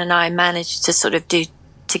Crispin and I managed to sort of do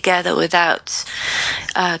together without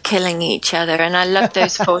killing each other. And I love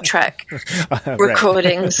those 4-track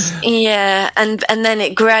recordings. Yeah, and then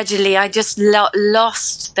it gradually, I just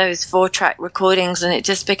lost those 4-track recordings, and it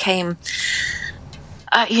just became,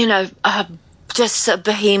 just a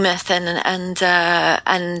behemoth, and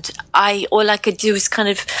all I could do was kind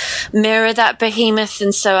of mirror that behemoth,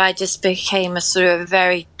 and so I just became a sort of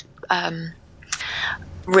very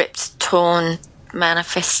ripped, torn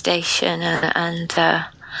manifestation, and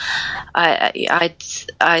I've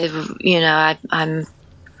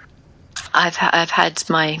had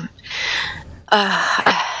my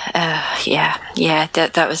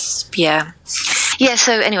that was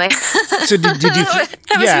so anyway. So did you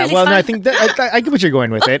really fun. No, I think that I get what you're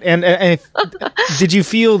going with it, and did you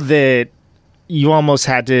feel that you almost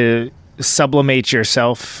had to sublimate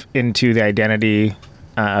yourself into the identity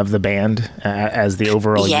of the band as the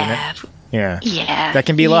overall unit? Yeah, that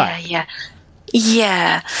can be a lot.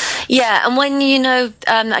 Yeah. And when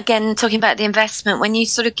again, talking about the investment, when you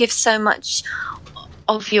sort of give so much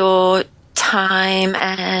of your time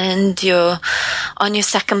and you're on your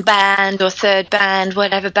second band or third band,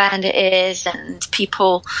 whatever band it is, and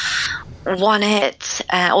people want it,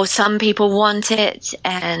 or some people want it,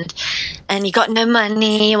 and you got no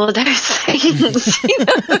money, all those things.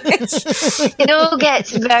 It all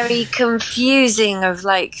gets very confusing of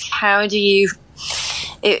like, how do you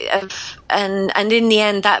and in the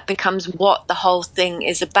end that becomes what the whole thing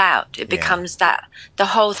is about. It becomes that the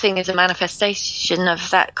whole thing is a manifestation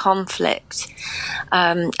of that conflict,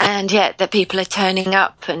 and yet that people are turning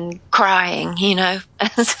up and crying, and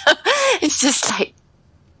so it's just like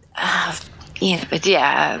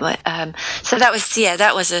so that was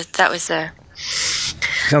a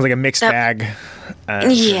sounds like a mixed bag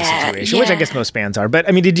situation, which I guess most bands are. But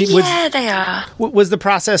I mean, they are. Was the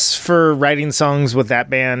process for writing songs with that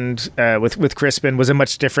band, with Crispin, was it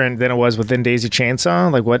much different than it was within Daisy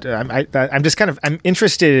Chainsaw? Like, what? I'm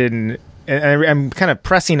interested in, and I'm kind of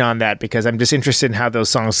pressing on that because I'm just interested in how those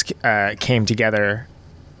songs came together.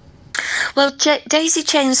 Well, Daisy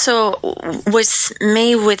Chainsaw was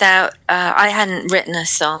me without. I hadn't written a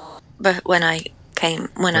song, but when I came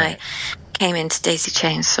into Daisy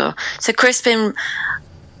Chainsaw, so Crispin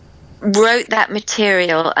wrote that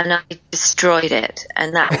material and I destroyed it,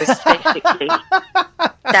 and that was basically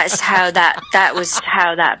that was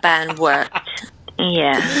how that band worked.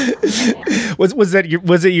 Yeah. Was it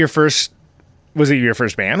your first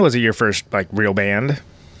band? Was it your first like real band?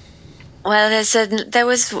 Well, there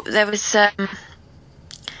was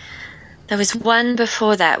one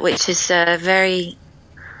before that, which is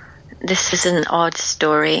this is an odd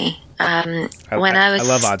story. I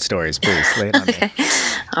love odd stories. Please lay it on me.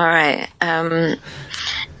 All right. I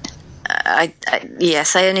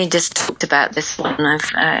only just talked about this one.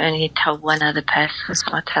 I only told one other person,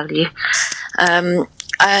 so I'll tell you. I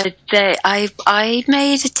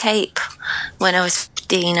made a tape when I was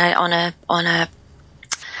 15 on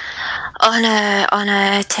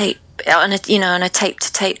a tape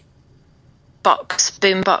to tape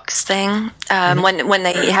boom box thing, when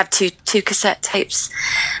they have two cassette tapes,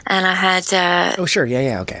 and I had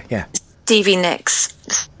Stevie Nicks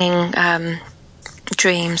singing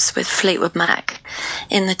Dreams with Fleetwood Mac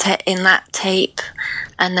in that tape,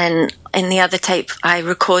 and then in the other tape I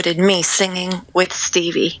recorded me singing with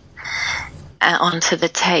Stevie onto the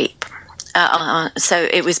tape, so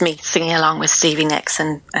it was me singing along with Stevie Nicks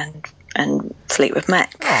and Fleetwood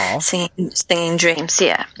Mac singing Dreams,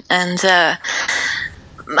 and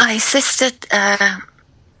my sister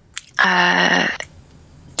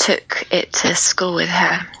took it to school with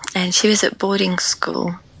her, and she was at boarding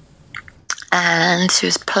school, and she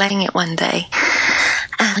was playing it one day,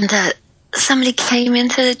 and somebody came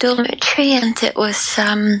into the dormitory, and it was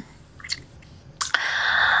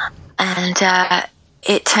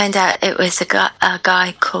it turned out it was a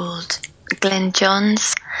guy called Glenn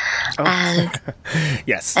Johns, and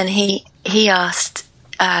yes, and he asked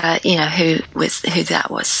who that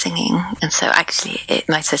was singing, and so actually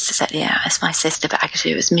my sister said, it's my sister, but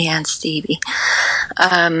actually it was me and Stevie,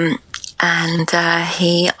 and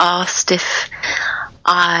he asked if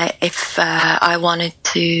I wanted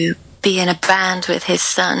to be in a band with his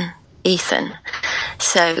son Ethan.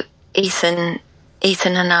 So Ethan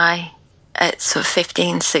and I at sort of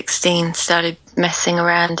 15, 16 started messing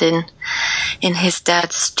around in his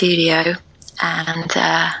dad's studio, and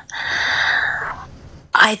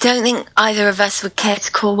I don't think either of us would care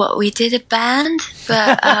to call what we did a band,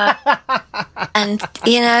 but and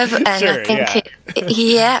sure, I think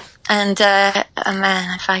man,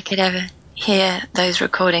 if I could ever hear those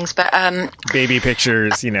recordings, but baby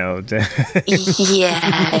pictures, you know.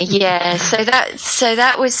 yeah. So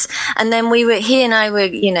that was, and then he and I were,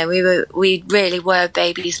 you know, we really were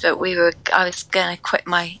babies, but I was going to quit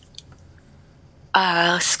my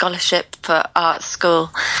scholarship for art school,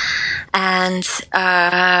 and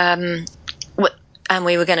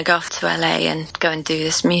we were going to go off to LA and go and do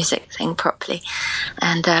this music thing properly,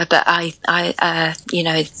 and but I you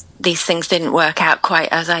know, these things didn't work out quite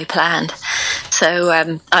as I planned, so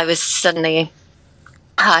I was suddenly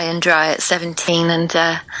high and dry at 17,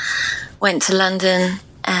 and went to London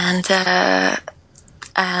and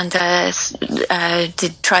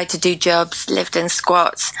tried to do jobs, lived in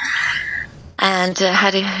squats, and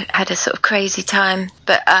had a sort of crazy time,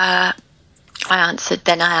 but I answered,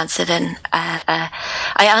 and I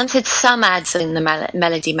answered some ads in the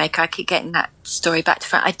Melody Maker. I keep getting that story back to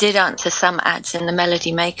front. I did answer some ads in the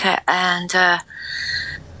Melody Maker, and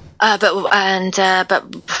but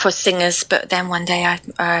for singers. But then one day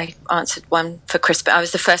I answered one for Crispin. I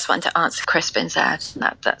was the first one to answer Crispin's ad.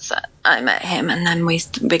 I met him, and then we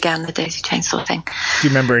began the Daisy Chainsaw thing. Do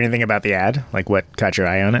you remember anything about the ad? Like what caught your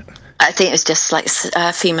eye on it? I think it was just like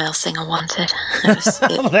a female singer wanted.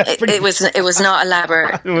 It was not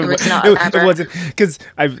elaborate. It was not elaborate. It wasn't, because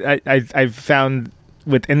I've found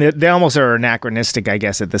they almost are anachronistic, I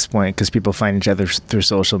guess, at this point, because people find each other through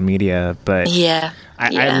social media. But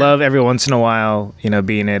I love every once in a while, you know,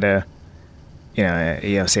 being at a, you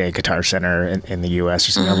know, say a Guitar Center in the U.S.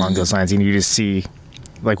 or something along those lines, and you just see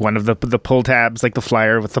like one of the pull tabs, like the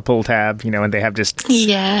flyer with the pull tab, you know, and they have just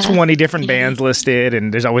 20 different bands listed,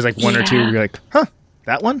 and there's always like one or two where you're like, huh,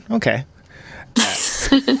 that one? Okay.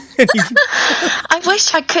 I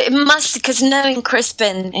wish I could. It must, because knowing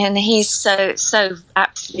Crispin, and he's so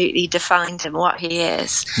absolutely defined in what he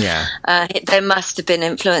is. Yeah. There must have been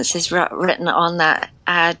influences written on that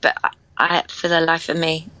ad, but I for the life of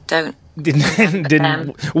me,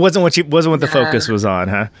 wasn't what the focus was on,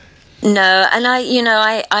 huh? No, and I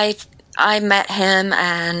met him,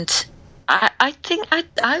 and I think I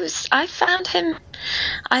found him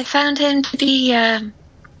to be.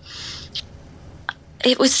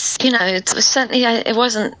 It was, you know, it was certainly, it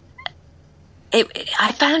wasn't.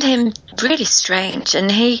 I found him really strange, and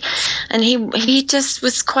he just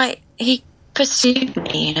was he pursued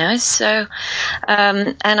me, you know. So,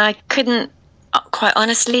 and I couldn't, quite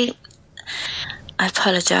honestly, I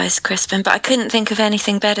apologize, Crispin, but I couldn't think of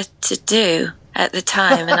anything better to do at the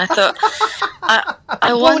time, and I thought,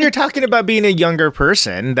 when you're talking about being a younger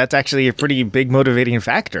person, that's actually a pretty big motivating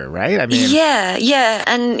factor, right? I mean, yeah,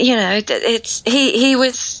 and you know, he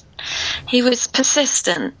was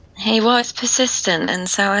persistent. He was persistent, and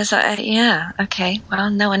so I was like, yeah, okay,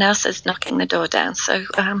 well, no one else is knocking the door down, so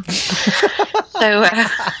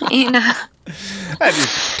you know.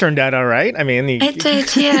 It turned out all right. I mean, it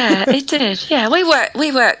did. Yeah,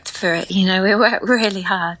 we worked for it. You know, we worked really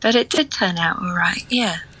hard, but it did turn out all right.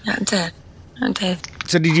 Yeah, it did.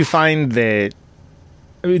 So, did you find that?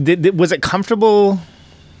 Was it comfortable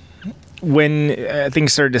when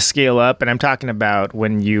things started to scale up? And I'm talking about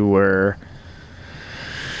when you were,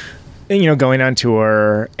 you know, going on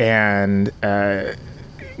tour and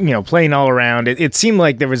you know, playing all around. It seemed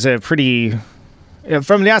like there was a pretty.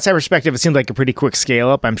 From the outside perspective, it seemed like a pretty quick scale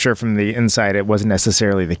up. I'm sure from the inside, it wasn't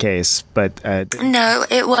necessarily the case. But no,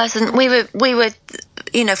 it wasn't. We were,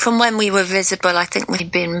 you know, from when we were visible, I think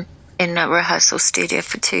we'd been in a rehearsal studio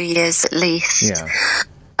for 2 years at least. Yeah.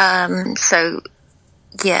 So,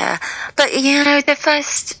 yeah. But you know, the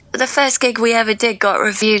first gig we ever did got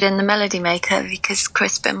reviewed in the Melody Maker because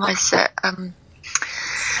Crispin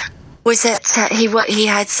he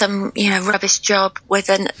had some, you know, rubbish job with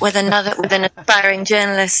an aspiring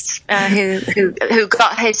journalist who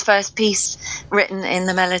got his first piece written in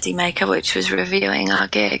the Melody Maker, which was reviewing our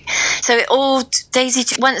gig. So once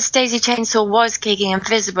Daisy Chainsaw was gigging and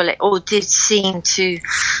visible, it all did seem to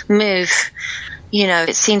move. You know,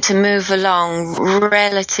 it seemed to move along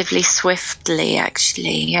relatively swiftly,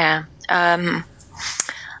 actually. Yeah.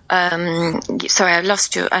 Sorry, I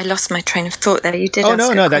lost my train of thought there. You did. Oh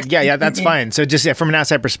no, that's fine. So just from an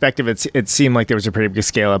outside perspective, it seemed like there was a pretty big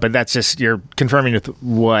scale up, but that's just you're confirming with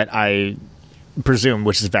what I presumed,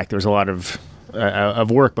 which is the fact there was a lot of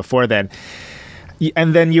work before then.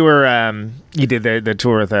 And then you were you did the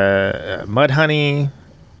tour with Mudhoney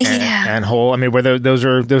and Hole. I mean, were those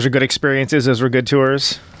are good experiences? Those were good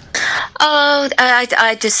tours. Oh,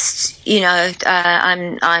 I just, you know,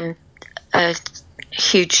 I'm a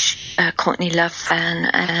huge Courtney Love fan,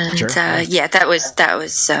 and sure. Yeah, that was I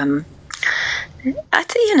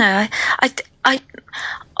think, you know, I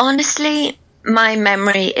honestly, my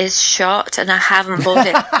memory is shot, and I haven't brought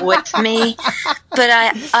it with me. But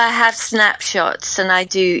I have snapshots, and I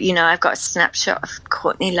do. I've got a snapshot of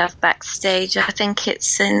Courtney Love backstage. I think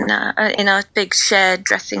it's in our big shared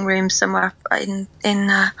dressing room somewhere in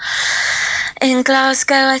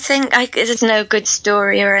Glasgow. I think there's no good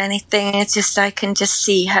story or anything. It's just I can just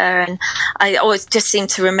see her, and I always just seem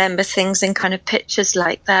to remember things in kind of pictures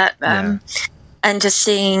like that. And just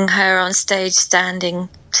seeing her on stage, standing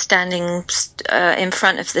in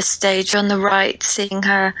front of the stage on the right, seeing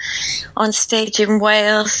her on stage in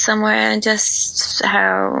Wales somewhere, and just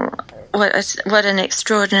what an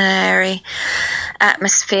extraordinary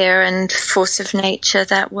atmosphere and force of nature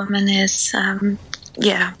that woman is.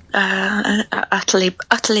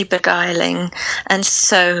 Utterly beguiling, and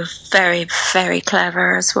so very, very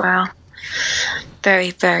clever as well. Very,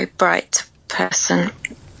 very bright person.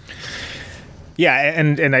 Yeah,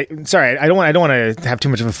 and I don't want to have too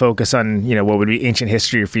much of a focus on what would be ancient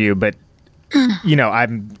history for you, but I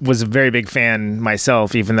was a very big fan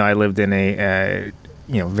myself, even though I lived in a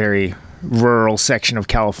very rural section of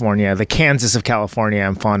California, the Kansas of California,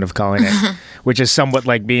 I'm fond of calling it, which is somewhat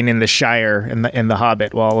like being in the Shire in the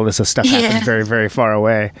Hobbit, while all of this stuff happens very, very far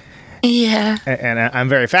away. Yeah, and I'm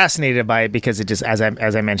very fascinated by it because it just, as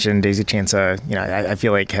I mentioned, Daisy Chainsaw, I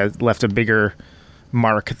feel like has left a bigger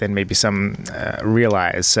mark than maybe some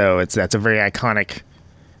realize. So that's a very iconic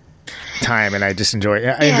time, and I just enjoy.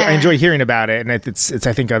 I enjoy hearing about it, and it's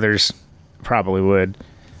I think others probably would.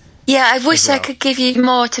 Yeah, I wish I could give you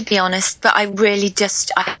more, to be honest, but I really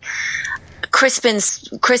just Crispin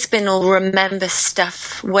will remember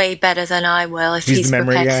stuff way better than I will if he's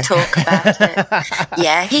prepared to talk about it.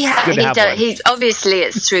 Yeah, he obviously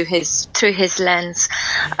it's through his lens,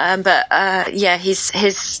 but his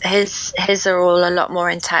are all a lot more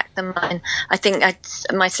intact than mine. I think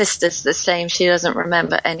my sister's the same. She doesn't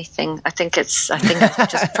remember anything. I think I'm just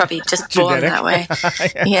probably just born that way.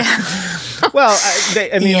 Yeah. Well,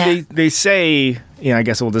 they say, I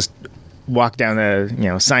guess we'll just walk down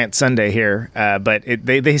the Science Sunday here, but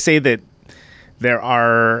they say that there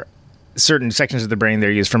are certain sections of the brain that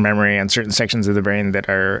are used for memory and certain sections of the brain that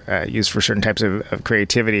are used for certain types of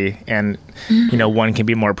creativity, and one can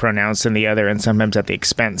be more pronounced than the other, and sometimes at the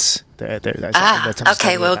expense.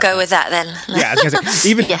 Okay, we'll go with that then. Yeah, I was gonna say,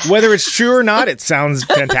 even whether it's true or not, it sounds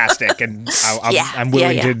fantastic, and I'm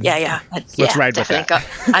willing to. Let's ride with that.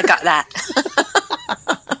 I got that.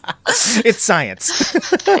 It's science.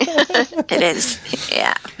 It is.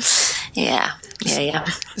 Yeah.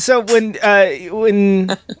 So when I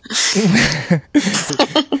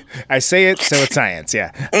say it, so it's science.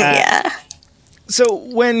 Yeah. So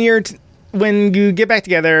when you get back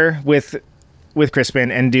together with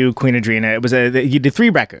Crispin and do Queen Adreena, it was you did 3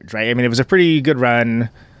 records, right? I mean, it was a pretty good run,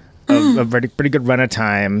 pretty good run of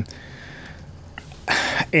time.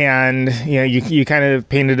 And you kind of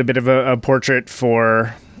painted a bit of a portrait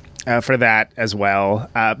for that as well.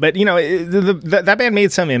 But that band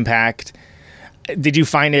made some impact. Did you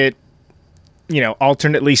find it,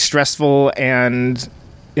 alternately stressful and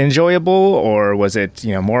enjoyable, or was it,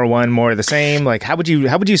 more one, more the same? Like, how would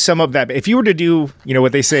you sum up that? If you were to do,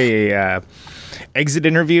 what they say, exit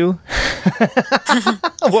interview,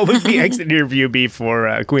 what would the exit interview be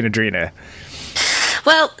for Queen Adreena?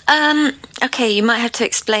 Well, okay, you might have to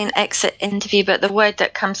explain exit interview, but the word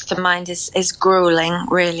that comes to mind is grueling,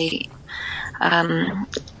 really.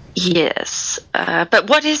 Yes. But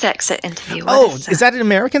what is exit interview? Is that an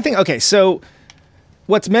American thing? Okay, so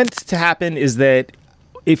what's meant to happen is that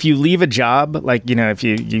if you leave a job, like, if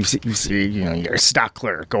you see, you're a stock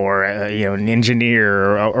clerk or, an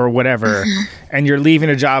engineer or whatever, and you're leaving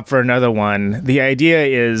a job for another one, the idea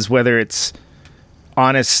is whether it's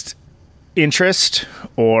honest interest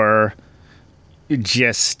or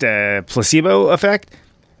just a placebo effect,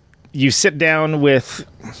 you sit down with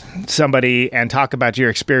somebody and talk about your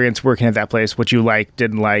experience working at that place, what you liked,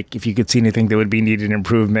 didn't like, if you could see anything that would be needed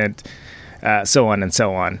improvement, so on and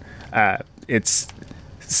so on. It's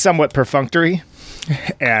somewhat perfunctory,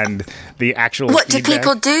 and the actual do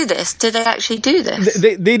people do this? Do they actually do this?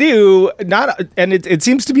 They do. And it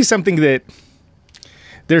seems to be something that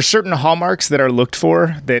there's certain hallmarks that are looked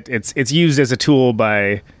for, that it's used as a tool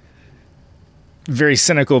by very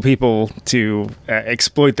cynical people to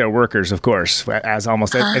exploit their workers, of course, as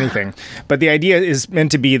almost anything. But the idea is meant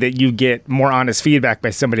to be that you get more honest feedback by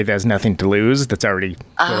somebody that has nothing to lose, that's already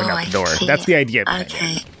going out the door. That's the idea.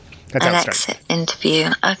 Okay. That's an exit interview.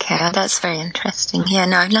 Okay, that's very interesting. Yeah,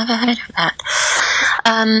 no, I've never heard of that.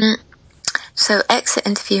 So, exit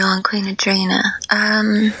interview on Queen Adreena.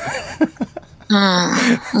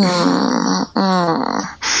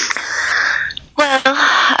 Well,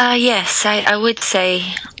 Yes, I would say.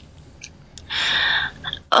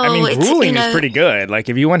 Grueling is pretty good. Like,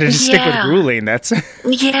 if you wanted to stick with grueling, that's...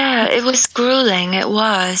 Yeah, it was grueling. It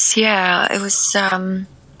was, yeah. It was,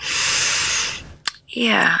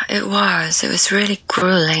 yeah, it was. It was really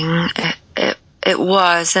grueling. It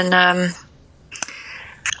was. And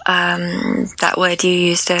that word you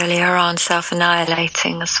used earlier on,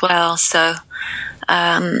 self-annihilating as well. So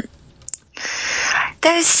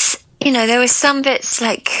there's, there were some bits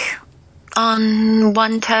like on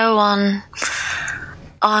one toe, on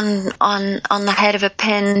the head of a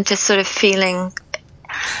pin, just sort of feeling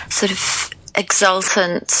sort of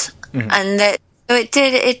exultant, and that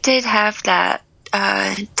it did have that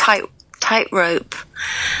tightrope.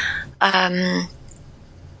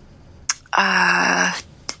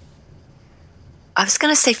 I was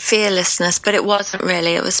going to say fearlessness, but it wasn't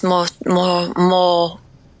really. It was more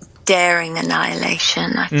daring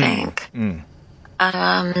annihilation, I think.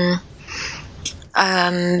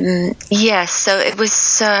 Yes, so it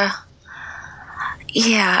was. I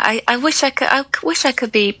wish I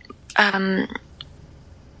could be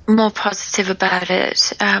more positive about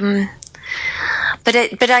it.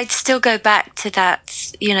 But I'd still go back to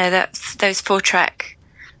that. Those 4-track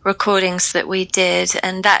recordings that we did,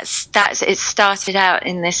 and that's it started out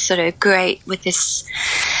in this sort of with this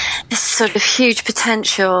sort of huge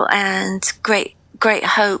potential and great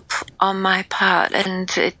hope on my part, and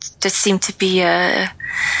it just seemed to be a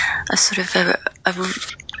sort of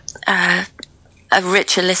a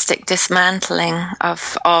ritualistic dismantling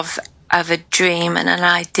of a dream and an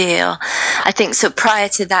ideal. I think so. Prior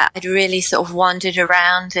to that, I'd really sort of wandered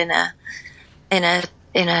around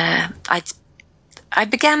I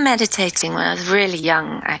began meditating when I was really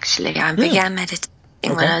young, actually. I began meditating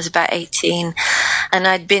when I was about 18, and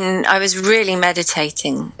I was really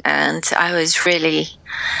meditating, and I was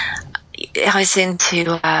into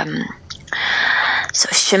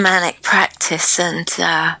sort of shamanic practice, and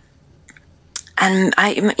I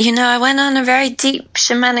went on a very deep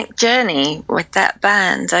shamanic journey with that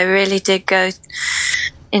band. I really did go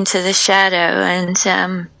into the shadow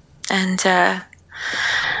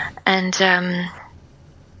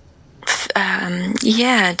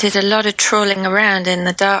did a lot of trawling around in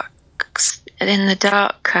the dark, in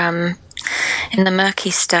the murky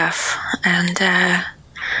stuff, and I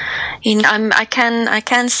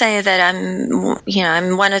can say that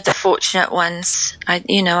I'm one of the fortunate ones.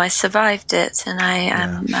 I survived it, and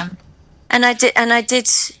I did.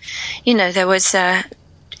 There was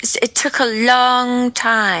it took a long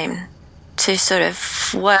time to sort of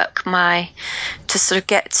to sort of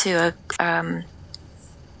get to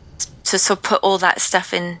to sort of put all that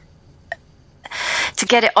stuff in, to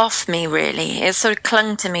get it off me. Really, it sort of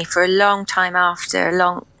clung to me for a long time after a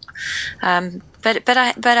long. But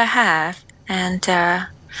I have, and I'm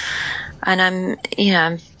I'm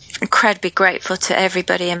incredibly grateful to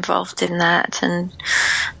everybody involved in that, and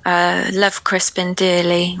love Crispin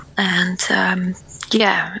dearly, and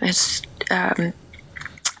it's.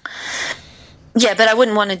 But I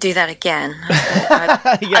wouldn't want to do that again.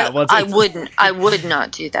 I would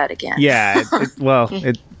not do that again. Yeah,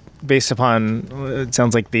 based upon it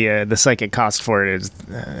sounds like the psychic cost for it is.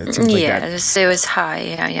 It seems like that. It was high.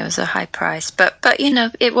 Yeah, it was a high price. But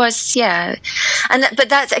it was but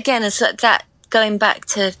that's again is that going back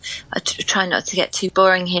to try not to get too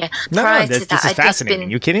boring here. This is fascinating.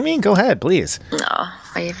 You kidding me? Go ahead, please. No,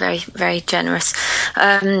 you're very, very generous.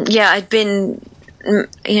 I'd been. I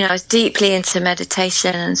was deeply into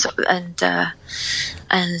meditation and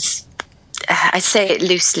I say it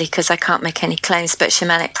loosely because I can't make any claims, but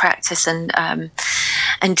shamanic practice and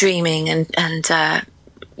dreaming and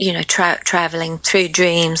traveling through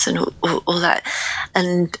dreams and all that,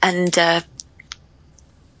 and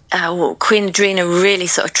Queen Adreena really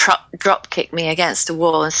sort of drop kicked me against the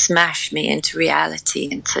wall and smashed me into reality,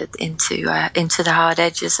 into the hard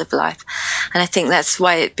edges of life, and I think that's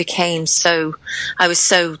why it became so. I was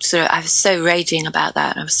so raging about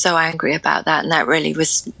that. I was so angry about that, and that really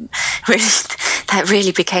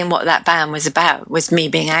became what that band was about. Was me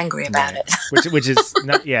being angry about it, which is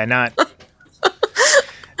not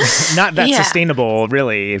not that sustainable,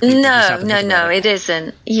 really. No, it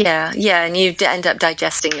isn't. Yeah, and you end up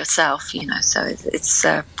digesting yourself, So it's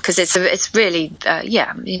because it's really,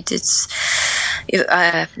 it's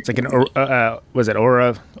like an was it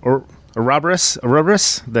Ouroboros,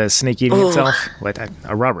 the snake eating itself? What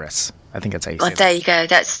Ouroboros? I think that's how you say it. There you go.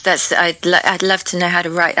 That's. I'd love to know how to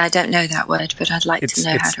write. I don't know that word, but I'd like to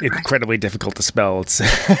know how to write. It's incredibly difficult to spell.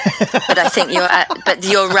 But I think you're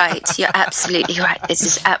right. You're absolutely right. This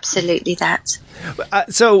is absolutely that.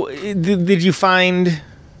 So, did you find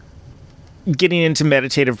getting into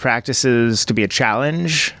meditative practices to be a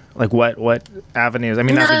challenge? Like what avenues? I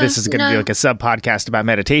mean, not that this is going to be like a sub podcast about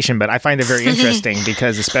meditation, but I find it very interesting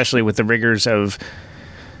because, especially with the rigors of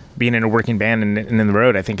being in a working band and in the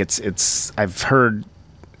road, I think it's. I've heard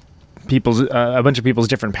a bunch of people's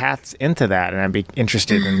different paths into that, and I'd be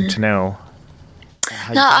interested to know.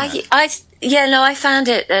 I found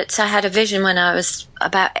it that I had a vision when I was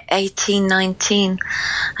about 18, 19,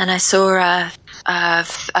 and I saw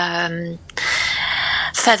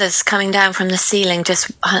feathers coming down from the ceiling,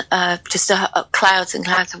 just clouds and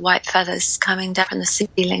clouds of white feathers coming down from the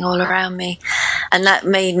ceiling all around me, and that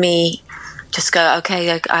made me just go,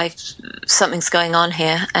 okay, something's going on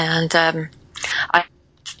here, and I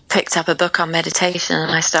picked up a book on meditation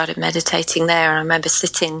and I started meditating there. And I remember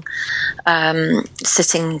sitting on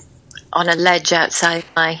a ledge outside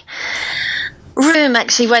my room,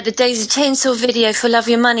 actually, where the Daisy Chainsaw video for Love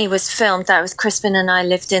Your Money was filmed. That was Crispin and I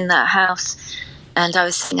lived in that house, and I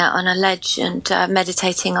was sitting out on a ledge and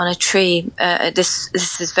meditating on a tree. This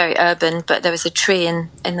is very urban, but there was a tree in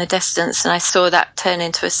the distance, and I saw that turn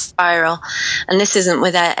into a spiral. And this isn't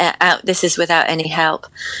this is without any help.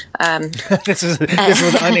 This was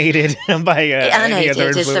unaided by any other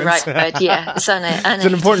influence. Is the right word. Yeah, it's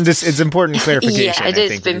unaided. It's important clarification. Yeah, it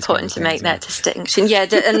is important to make that distinction. Yeah,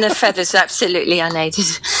 and the feathers are absolutely unaided.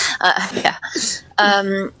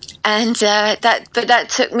 That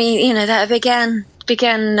took me, that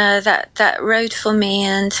began that road for me,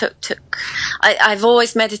 and I've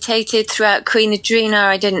always meditated throughout Queen Adreena.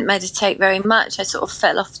 I didn't meditate very much. I sort of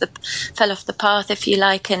fell off the path, if you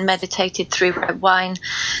like, and meditated through red wine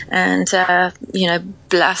and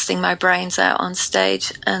blasting my brains out on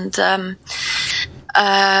stage,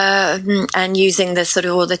 and using the sort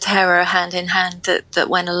of all the terror hand in hand that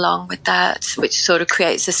went along with that, which sort of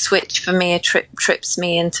creates a switch for me. It trips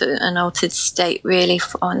me into an altered state, really,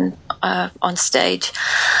 on stage.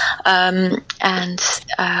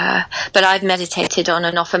 But I've meditated on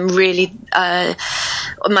and off, and really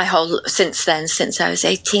since I was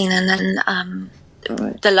 18, and then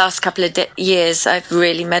the last couple of years I've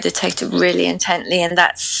really meditated really intently, and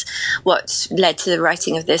that's what led to the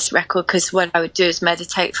writing of this record, because what I would do is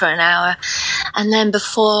meditate for an hour, and then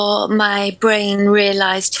before my brain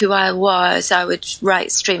realized who I was, I would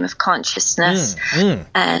write stream of consciousness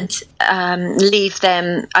and leave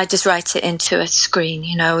them. I just write it into a screen,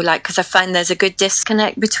 because I find there's a good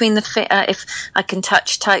disconnect between if I can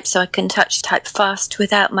touch type, so I can touch type fast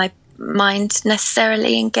without my mind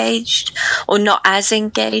necessarily engaged or not as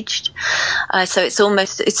engaged, so it's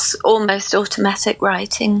almost automatic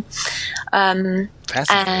writing,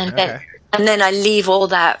 and then I leave all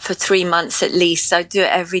that for 3 months at least. I do it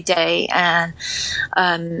every day, and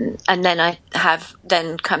then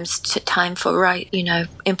then comes to time for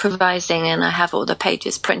improvising, and I have all the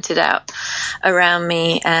pages printed out around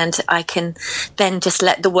me, and I can then just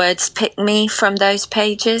let the words pick me from those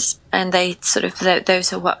pages, and they sort of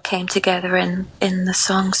those are what came together in the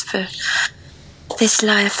songs for this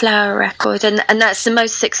Liar Flower record, and that's the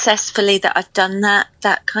most successfully that I've done that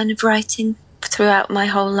kind of writing throughout my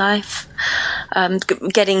whole life,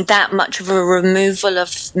 getting that much of a removal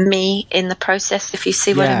of me in the process, if you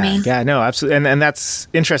see what I mean. Yeah, no, absolutely. And that's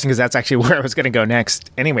interesting, because that's actually where I was going to go next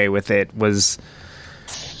anyway with it, was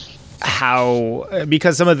how,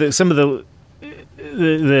 because some of the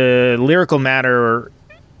lyrical matter,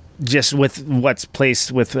 just with what's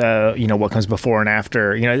placed with what comes before and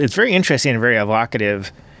after, it's very interesting and very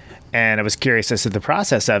evocative, and I was curious as to the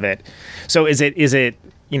process of it. So is it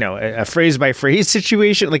a phrase by phrase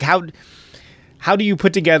situation? Like how do you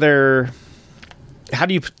put together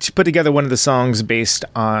one of the songs based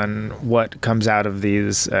on what comes out of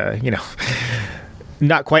these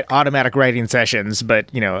not quite automatic writing sessions, but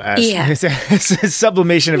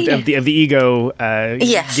sublimation of the ego,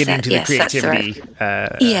 getting to the creativity,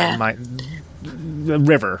 the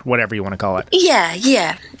river, whatever you want to call it.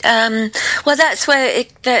 Well, that's where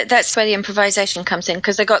the improvisation comes in,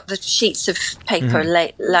 because I got the sheets of paper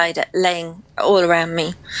laying all around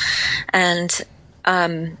me, and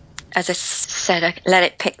as I said, I let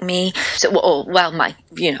it pick me. My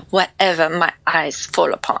whatever my eyes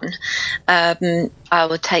fall upon, I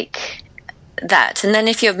will take that. And then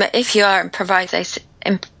if you are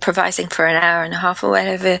improvising for an hour and a half or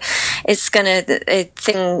whatever, it's gonna the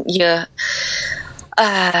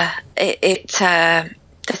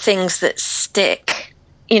things that stick.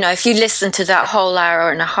 If you listen to that whole hour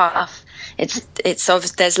and a half, it's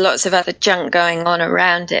obvious there's lots of other junk going on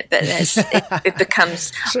around it, but it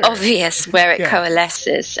becomes obvious where it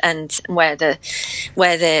coalesces, and where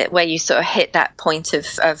you sort of hit that point of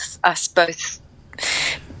us both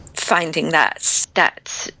finding that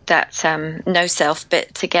no self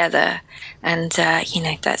bit together, and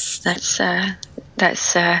that's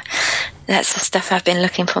the stuff I've been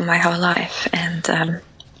looking for my whole life, and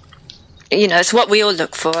it's what we all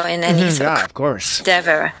look for in any sort of course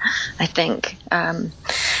endeavor. I think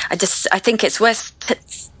I think it's worth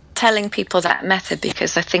telling people that method,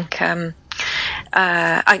 because I think I'm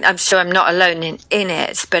sure I'm not alone in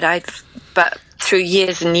it, but through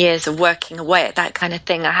years and years of working away at that kind of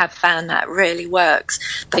thing, I have found that really works.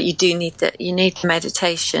 But you do need the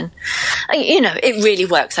meditation. It really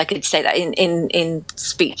works. I could say that in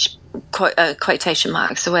speech quotation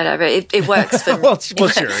marks or whatever. It works for me. well,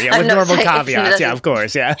 sure, yeah, with normal caveats, yeah, of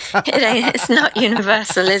course, yeah. It's not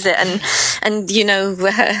universal, is it? And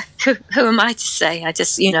who am I to say? I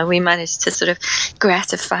just, we managed to sort of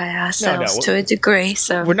gratify ourselves to a degree.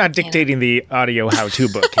 So we're not dictating the audio how-to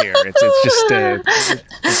book here. It's just.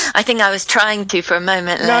 I think I was trying to for a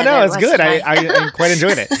moment. No, it's good. I quite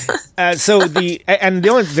enjoyed it. So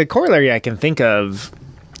the corollary I can think of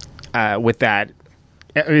with that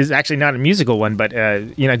is actually not a musical one, but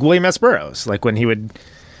like William S. Burroughs, like when he would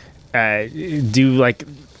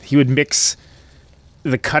he would mix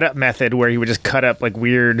the cut up method, where he would just cut up like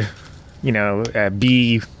weird,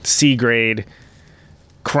 B, C grade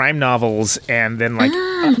crime novels, and then like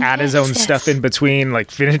add his own stuff in between,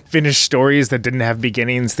 like finished stories that didn't have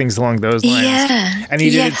beginnings, things along those lines. Yeah. And he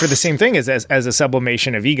did it for the same thing as a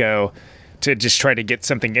sublimation of ego, to just try to get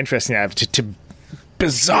something interesting out of it, to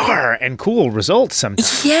bizarre and cool results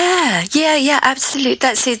sometimes. Yeah, absolutely.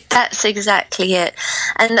 That's exactly it.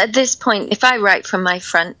 And at this point, if I write from my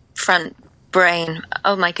front brain,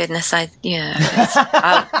 oh my goodness, I'll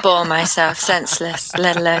bore myself senseless,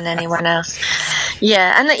 let alone anyone else.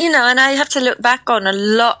 Yeah, and and I have to look back on a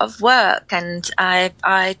lot of work, and I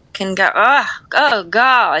can go, oh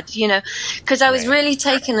God, because I was really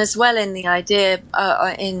taken as well in the idea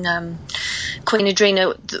in Queen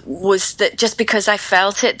Adreena, was that just because I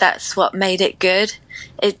felt it, that's what made it good.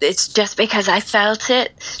 It's just because I felt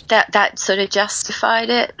it that sort of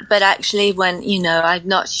justified it. But actually, when I'm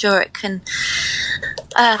not sure it can,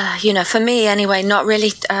 for me anyway, not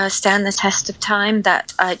really stand the test of time.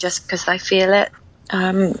 That I just because I feel it,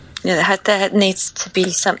 there needs to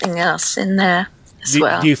be something else in there as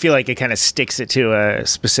well. Do you feel like it kind of sticks it to a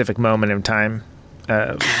specific moment in time?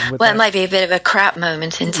 It might be a bit of a crap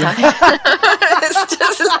moment in time. It's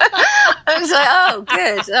just, I was like, oh,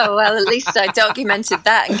 good. Oh, well, at least I documented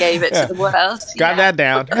that and gave it to the world. Got that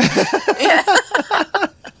down.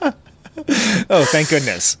 Oh, thank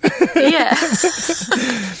goodness.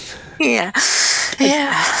 Yeah.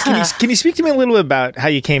 Can you speak to me a little bit about how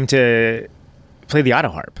you came to play the auto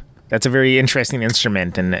harp? That's a very interesting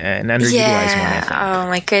instrument and an underutilized one, I think. Oh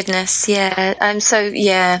my goodness, yeah.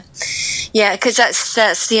 Because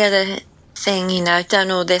that's the other thing. I've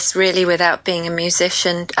done all this really without being a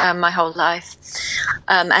musician my whole life,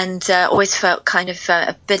 and always felt kind of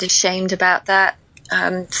a bit ashamed about that.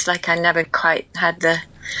 It's like I never quite had the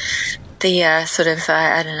sort of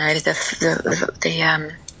I don't know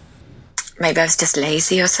the maybe I was just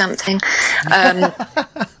lazy or something.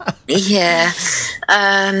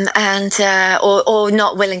 Or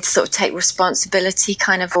not willing to sort of take responsibility,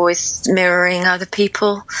 kind of always mirroring other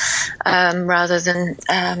people, rather than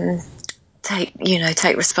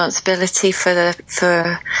take responsibility for the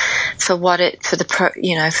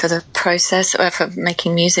process, or for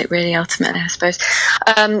making music, really, ultimately, I suppose.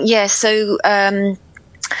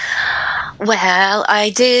 Well, I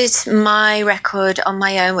did my record on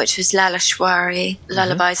my own, which was Lalashwari,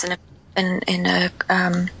 Lullabies in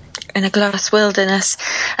a Glass Wilderness,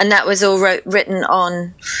 and that was all written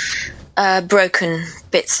on broken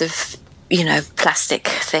bits of plastic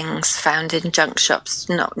things found in junk shops,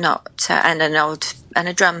 not and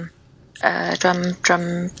a drum. I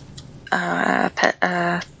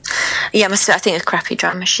think a crappy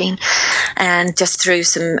drum machine, and just threw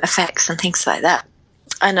some effects and things like that.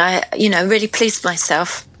 And I, really pleased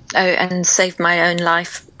myself and saved my own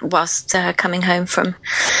life whilst coming home from,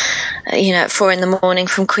 at 4 a.m.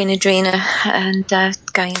 from Queen Adreena, and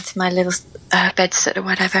going into my little bedsit or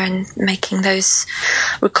whatever and making those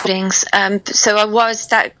recordings. So I was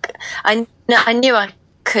that. I knew I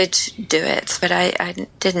could do it, but I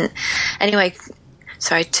didn't. Anyway,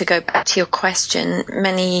 sorry, to go back to your question.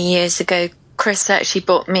 Many years ago, Chris actually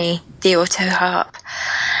bought me the auto harp,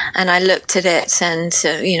 and I looked at it, and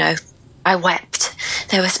I wept.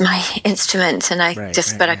 There was my instrument, and I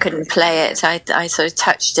couldn't play it. I sort of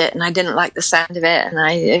touched it, and I didn't like the sound of it, and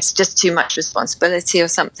it's just too much responsibility or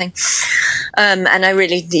something. And I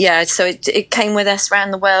really, so it came with us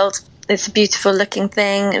around the world. it's a beautiful looking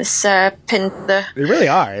thing. It's pinned they really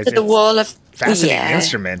are. To the wall of fascinating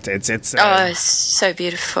instrument. It's it's so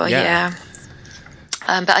beautiful. Yeah.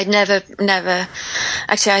 But I never.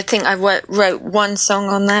 Actually, I think I wrote one song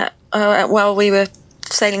on that while we were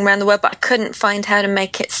sailing around the world, but I couldn't find how to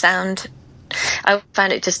make it sound. I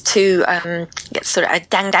found it just too sort of a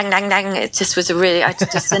dang dang dang dang. It just was I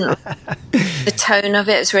just didn't. The tone of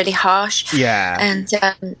it was really harsh. Yeah.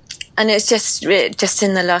 And it's just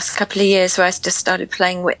in the last couple of years where I just started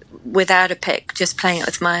playing without a pick, just playing it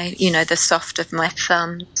with my, the soft of my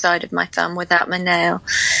thumb, side of my thumb, without my nail,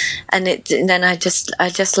 and then I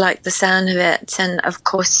just like the sound of it. And of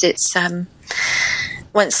course, it's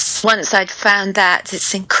once I'd found that,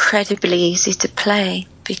 it's incredibly easy to play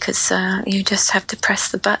because you just have to press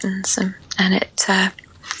the buttons and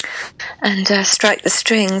strike the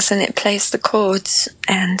strings, and it plays the chords.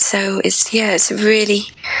 And so it's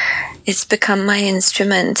become my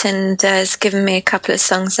instrument, and it's given me a couple of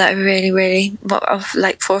songs that I really,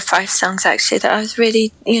 like 4 or 5 songs actually, that I was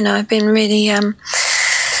really, I've been really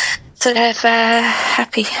sort of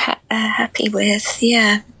happy with.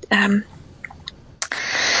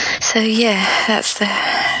 So yeah, that's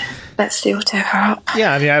the auto harp.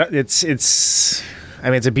 Yeah, I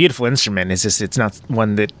mean, it's a beautiful instrument. It's just, it's not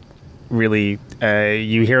one that really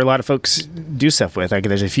you hear a lot of folks do stuff with. Like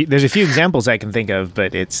there's a few examples I can think of,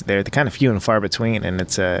 but they're kind of few and far between, and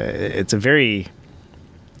it's a very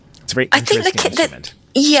interesting instrument.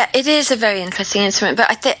 Yeah, it is a very interesting instrument,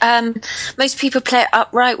 but I think most people play it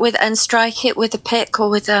upright and strike it with a pick or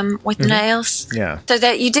with nails. Yeah. So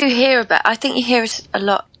that you do hear I think you hear it a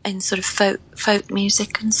lot in sort of folk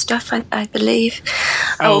music and stuff, I believe.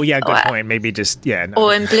 Good point. Maybe just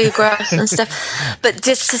or in bluegrass and stuff. But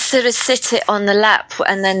just to sort of sit it on the lap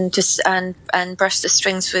and then just and brush the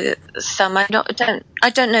strings with a thumb. I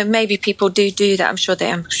don't know. Maybe people do that. I'm sure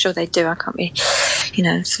they do. I can't be.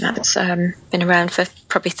 So that's been around for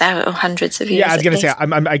probably thousands or hundreds of years. Yeah, I was going to say.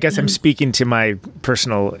 I guess I'm speaking to my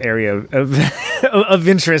personal area of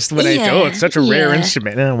interest when I say, it's such a rare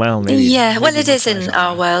instrument. Oh, well, maybe. Yeah, well, it is in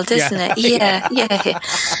our world, isn't it? Yeah.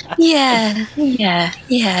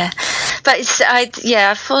 But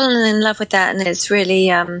I've fallen in love with that, and it's really,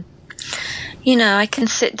 I can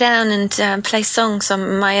sit down and play songs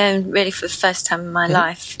on my own, really for the first time in my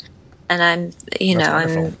life, and I'm.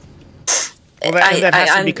 Well, that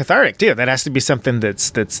has to be cathartic too. That has to be something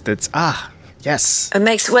that's yes.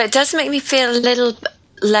 It does make me feel a little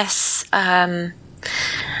less. I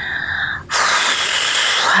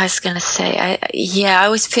was going to say, I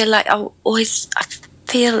always feel like I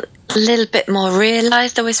feel a little bit more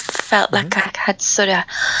realised. I always felt like I had sort of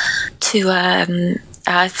to.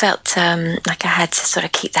 I felt like I had to sort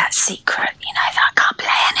of keep that secret, that I can't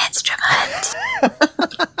play an instrument.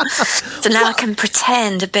 So now I can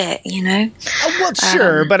pretend a bit, Well,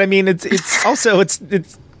 sure, but I mean, it's also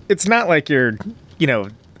it's not like you're,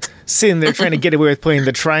 sitting there trying to get away with playing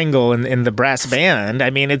the triangle in the brass band. I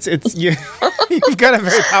mean, you've got a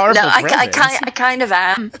very powerful. No, I kind of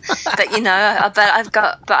am, but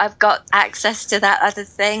I've got access to that other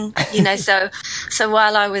thing, So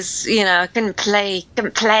while I was, I couldn't play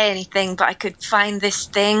anything, but I could find this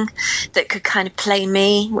thing that could kind of play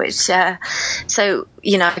me, which I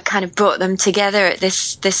kind of brought them together at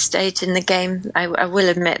this stage in the game. I will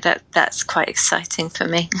admit that's quite exciting for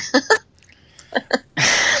me.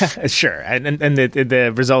 Sure, and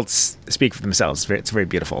the results speak for themselves. It's very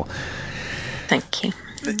beautiful. Thank you.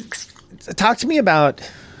 Thanks. Talk to me about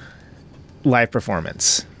live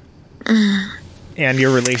performance and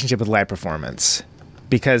your relationship with live performance,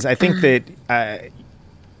 because I think that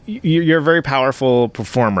you're a very powerful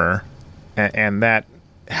performer, and that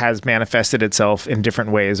has manifested itself in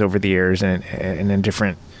different ways over the years and in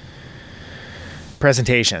different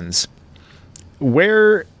presentations.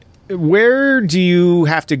 Where do you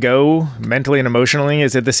have to go mentally and emotionally?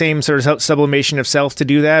 Is it the same sort of sublimation of self to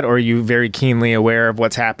do that, or are you very keenly aware of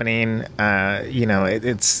what's happening?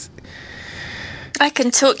 It's. I can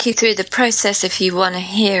talk you through the process if you want to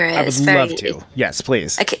hear it. I would love to. Yes,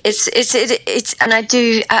 please. Okay, it's and I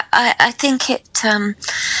do. I think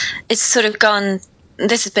it's sort of gone.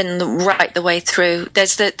 This has been right the way through.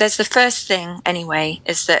 There's the first thing anyway,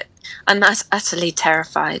 is that I'm utterly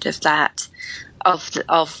terrified of that. Of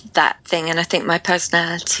that thing, and I think my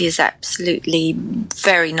personality is absolutely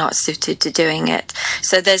very not suited to doing it.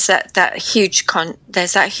 So there's that huge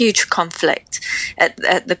conflict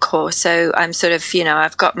at the core. So I'm sort of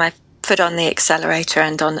I've got my foot on the accelerator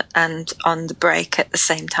and on the brake at the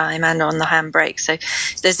same time, and on the handbrake. So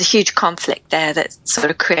there's a huge conflict there that sort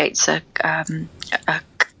of creates a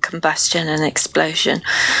combustion and explosion.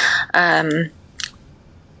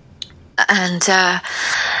 I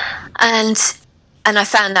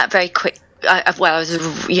found that very quick. I was,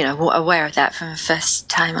 aware of that from the first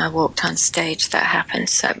time I walked on stage that happened.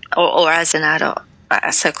 So, or as an adult,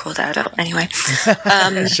 a so-called adult, anyway.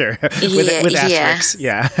 Sure, with asterisks,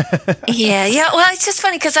 yeah. yeah. Well, it's just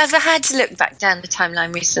funny because I've had to look back down the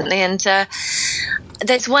timeline recently, and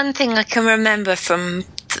there's one thing I can remember from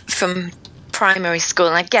primary school.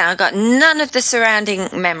 And again, I got none of the surrounding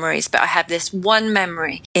memories, but I have this one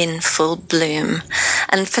memory in full bloom.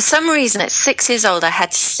 And for some reason, at 6 years old, I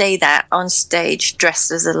had to say that on stage,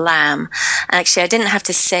 dressed as a lamb. And actually, I didn't have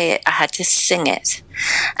to say it; I had to sing it.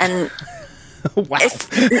 And wow!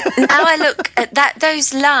 Now I look at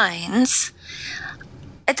those lines,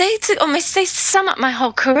 they sum up my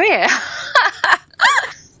whole career.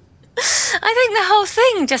 I think the whole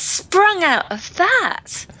thing just sprung out of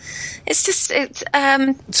that. It's just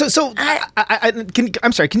I'm sorry.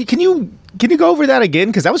 Can you go over that again?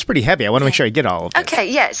 Because that was pretty heavy. I want to make sure I get all of it. Okay.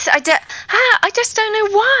 Yes. I just don't know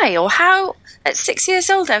why or how. At 6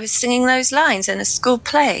 years old, I was singing those lines in a school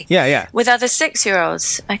play. Yeah. With other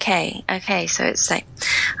 6-year-olds. Okay. So it's like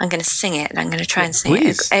I'm going to sing it, and I'm going to try and sing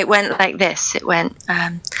Please. it. It went like this. It went.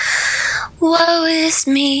 Woe is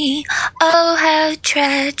me, oh how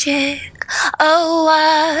tragic, oh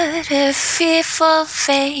what a fearful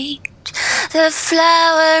fate. The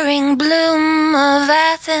flowering bloom of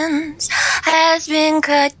Athens has been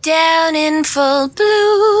cut down in full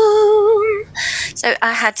bloom. So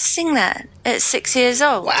I had to sing that at 6 years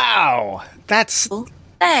old. Wow, that's...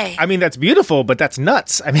 Hey. I mean, that's beautiful, but that's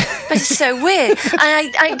nuts. I mean, but it's so weird.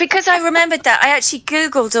 And I because I remembered that, I actually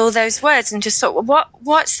Googled all those words and just thought, well,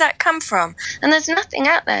 what's that come from? And there's nothing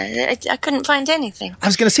out there. I couldn't find anything. I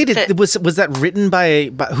was going to say, was that written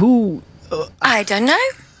by who? I don't know.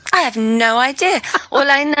 I have no idea. All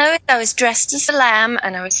I know is I was dressed as a lamb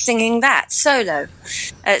and I was singing that solo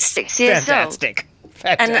at 6 years Fantastic. old.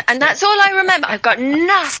 And that's all I remember. I've got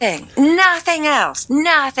nothing else,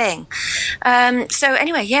 nothing. So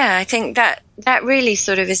anyway, yeah, I think that really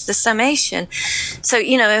sort of is the summation. So,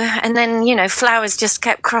 and then, flowers just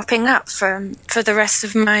kept cropping up for the rest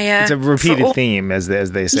of my... it's a repeated theme, as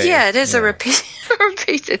they say. Yeah, it is a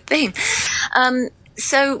repeated theme.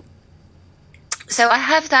 So I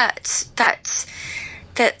have that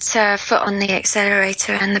foot on the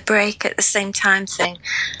accelerator and the brake at the same time thing.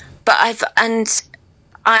 But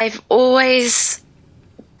I've always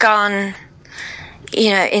gone,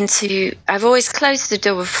 I've always closed the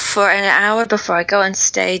door for an hour before I go on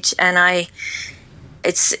stage, and I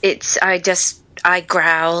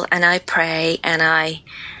growl and I pray and I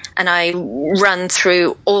run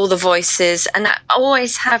through all the voices, and I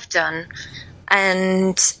always have done,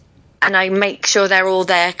 and I make sure they're all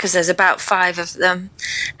there because there's about 5 of them,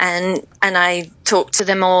 and I talk to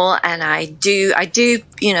them all, and I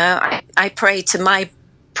pray to my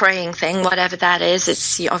praying thing, whatever that is.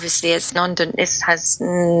 It's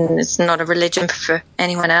not a religion for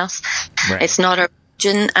anyone else. Right. It's not a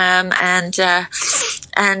religion, and I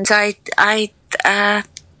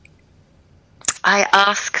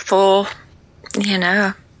ask for,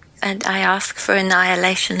 and I ask for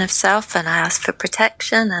annihilation of self, and I ask for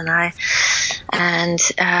protection, and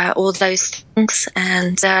all those things,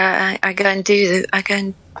 and I go and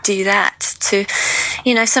do that to,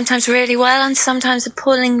 sometimes really well and sometimes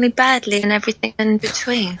appallingly badly, and everything in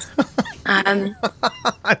between. I'm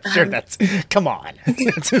sure that's... Come on.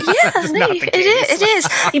 It is.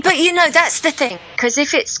 But, that's the thing. Because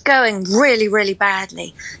if it's going really, really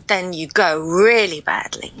badly, then you go really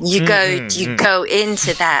badly. You go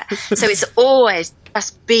into that. So it's always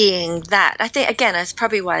just being that. I think, again, that's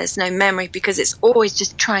probably why there's no memory, because it's always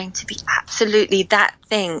just trying to be absolutely that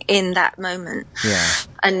thing in that moment. Yeah.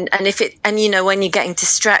 And when you're getting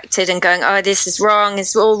distracted and going, oh, this is wrong,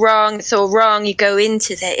 it's all wrong, you go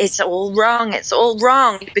into the it's all wrong,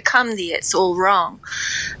 you become the it's all wrong.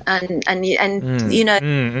 I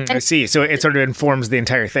see. So it sort of informs the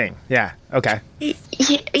entire thing. Yeah. Okay.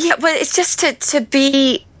 Yeah, well, it's just to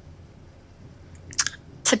be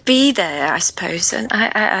there, I suppose. And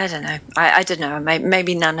I don't know. I don't know.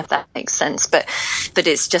 Maybe none of that makes sense, but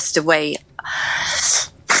it's just a way.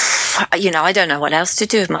 I don't know what else to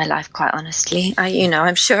do with my life, quite honestly.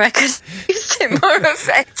 I'm sure I could use it more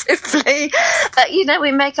effectively. But,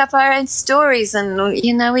 we make up our own stories, and,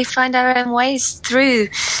 we find our own ways through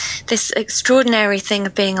this extraordinary thing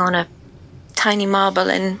of being on a tiny marble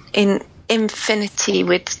in infinity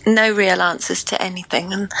with no real answers to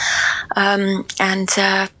anything. And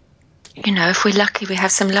if we're lucky, we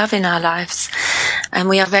have some love in our lives, and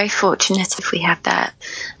we are very fortunate if we have that.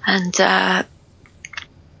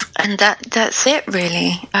 And that's it,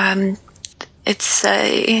 really. It's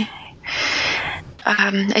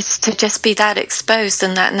it's to just be that exposed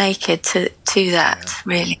and that naked to that,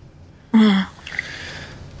 really. Mm.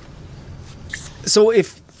 So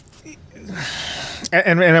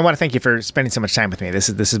and I want to thank you for spending so much time with me. This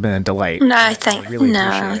has been a delight. No, I really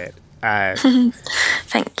appreciate it.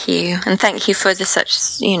 Thank you, and thank you for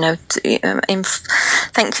thank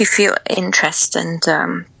you for your interest, and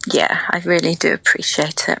I really do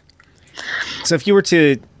appreciate it. So, if you were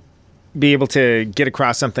to be able to get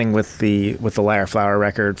across something with the Liar Flower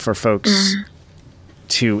record for folks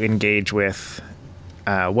to engage with,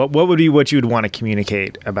 what would be what you would want to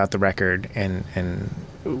communicate about the record and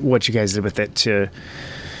what you guys did with it to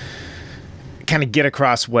kind of get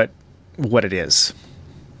across what it is?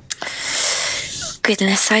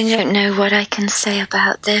 Goodness, I don't know what I can say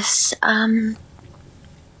about this. Not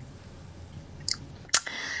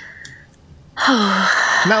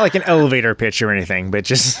like an elevator pitch or anything, but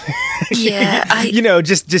just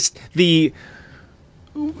just the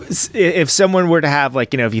if someone were to have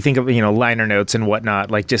if you think of liner notes and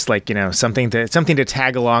whatnot, something to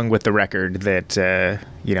tag along with the record that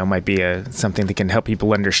might be something that can help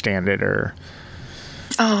people understand it or.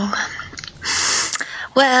 Oh.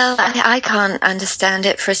 Well, I can't understand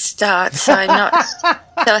it for a start, so I'm not.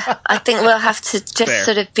 So I think we'll have to just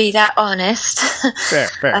sort of be that honest. Fair.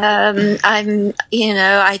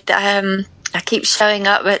 I keep showing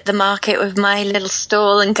up at the market with my little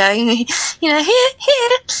stall and going,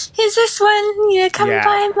 here's this one, come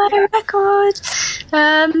buy my record.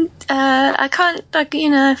 I can't,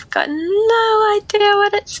 I've got no idea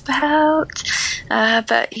what it's about.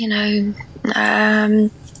 But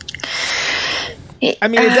I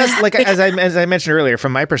mean, it does, as I mentioned earlier,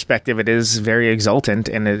 from my perspective, it is very exultant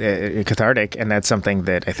and cathartic, and that's something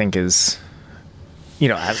that I think is,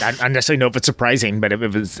 I don't necessarily know if it's surprising, but it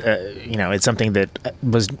was, it's something that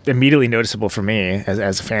was immediately noticeable for me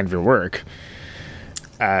as a fan of your work.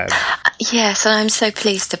 Yes, and I'm so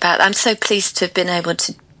pleased about that. I'm so pleased to have been able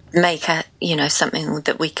to make something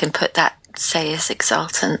that we can put that, say, as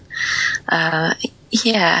exultant.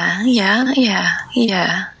 Yeah.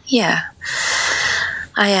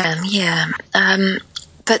 I am,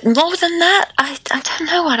 but more than that, I don't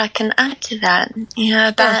know what I can add to that.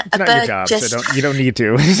 About it's not your job, so you don't need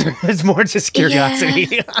to. It's more just curiosity.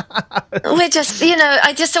 Yeah. We're just,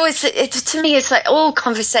 I just always, to me, it's like all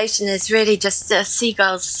conversation is really just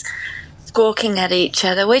seagulls squawking at each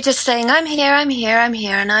other. We're just saying, I'm here, and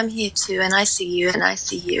I'm here too, and I see you, and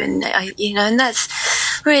and that's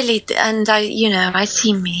really, and I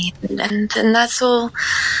see me, and that's all.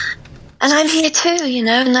 And I'm here too,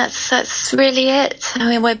 and that's really it. I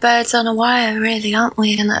mean, we're birds on a wire, really, aren't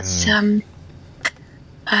we? And that's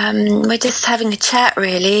we're just having a chat,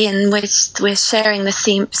 really, and we're sharing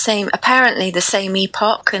the same apparently the same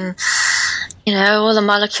epoch, and all the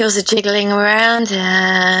molecules are jiggling around,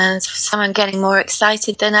 and some getting more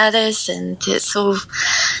excited than others, and it's all,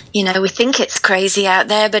 we think it's crazy out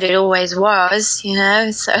there, but it always was,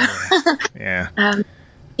 So yeah.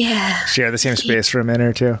 Share the same space for a minute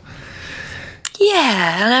or two.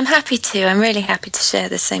 Yeah, and I'm happy to. I'm really happy to share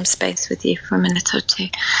the same space with you for a minute or two.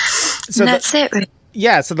 So that's it, really.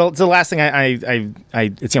 Yeah, so the last thing I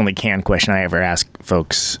it's the only canned question I ever ask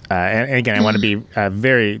folks. And again, I want to be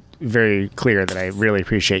very, very clear that I really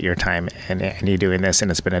appreciate your time and you doing this, and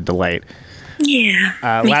it's been a delight.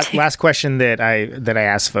 Yeah. Last question that I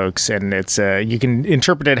ask folks, and it's you can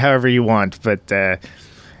interpret it however you want, but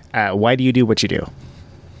why do you do what you do?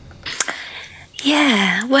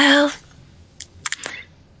 Yeah, well,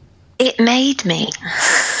 it made me.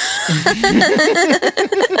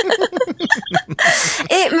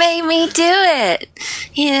 It made me do it.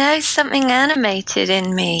 Something animated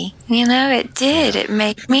in me. It did. It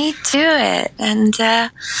made me do it. And,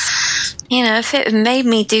 if it made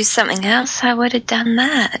me do something else, I would have done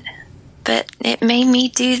that. But it made me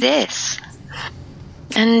do this.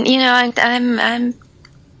 And, I'm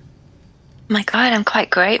my God, I'm quite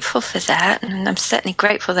grateful for that. And I'm certainly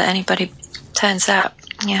grateful that anybody turns up.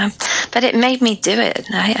 But it made me do it.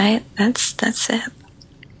 That's it.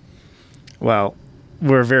 Well,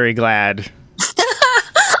 we're very glad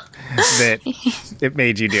that it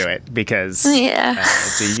made you do it, because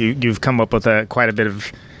you've come up with quite a bit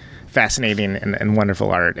of fascinating and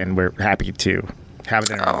wonderful art, and we're happy to have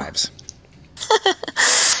it in our lives.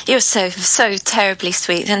 You're so terribly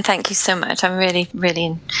sweet, and thank you so much. I really,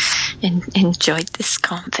 really enjoyed this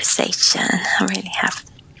conversation. I really have.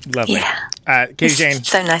 Lovely. Yeah. KatieJane.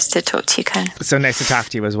 So nice to talk to you, Conan. So nice to talk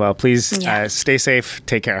to you as well. Please stay safe.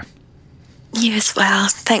 Take care. You as well.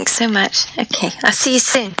 Thanks so much. Okay. I'll see you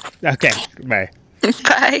soon. Okay. Bye.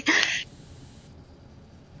 Bye.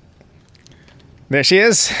 There she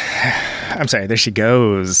is. I'm sorry, there she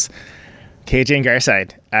goes. KatieJane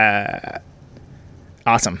Garside.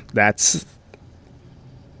 Awesome. That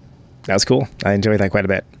was cool. I enjoyed that quite a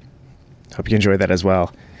bit. Hope you enjoyed that as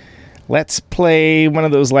well. Let's play one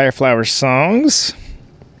of those Liar Flower songs.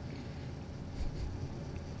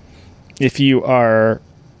 If you are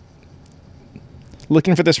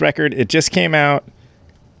looking for this record, it just came out.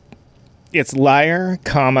 It's Liar,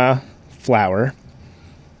 Flower.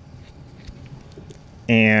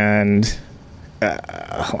 And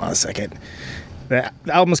hold on a second. The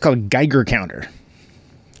album is called Geiger Counter.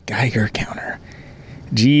 Geiger Counter.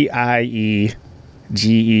 Geiger.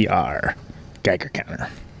 Geiger Counter.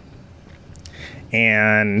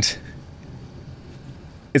 And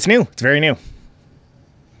it's new. It's very new.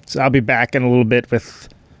 So I'll be back in a little bit with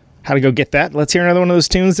how to go get that. Let's hear another one of those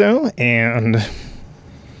tunes, though. And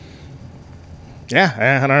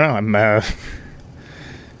yeah, I don't know. I'm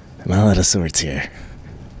all out of sorts here.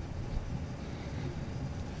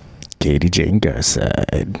 KatieJane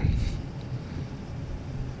Garside.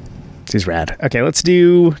 She's rad. Okay, let's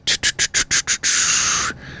do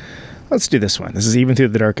this one. This is Even Through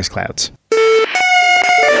the Darkest Clouds.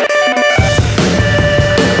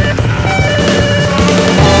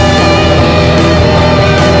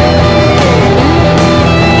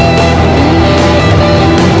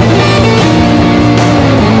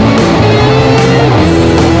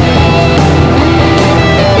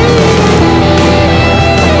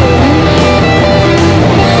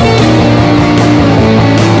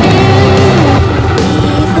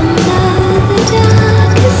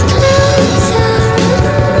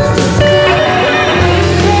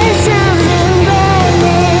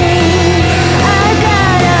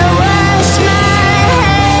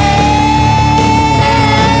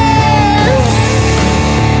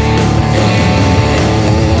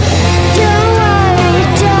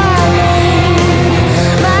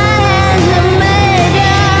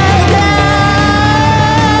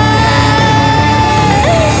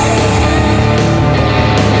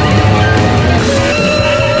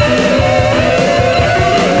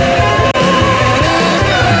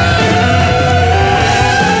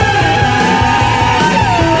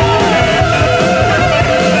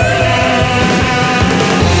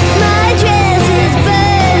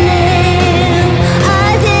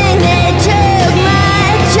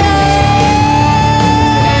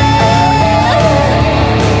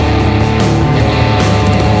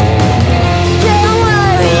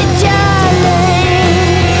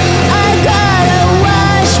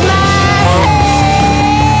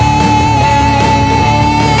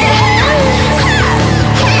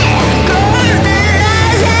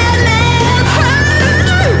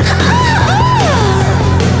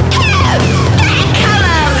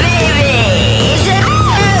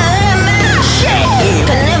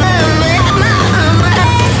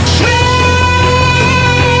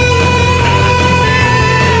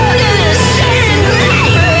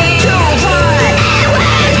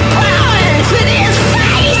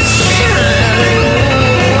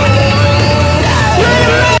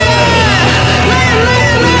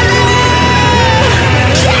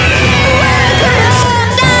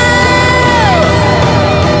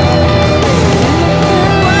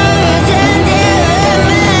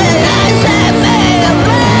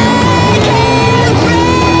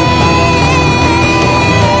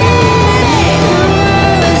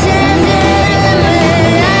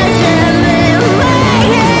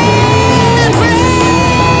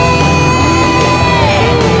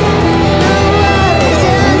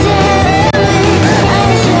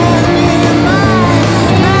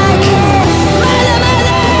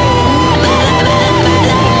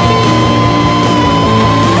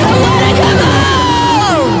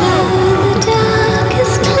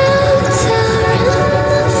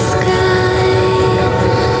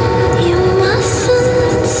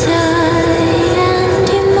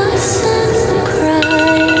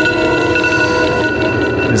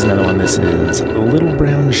 This is Little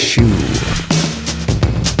Brown Shoe.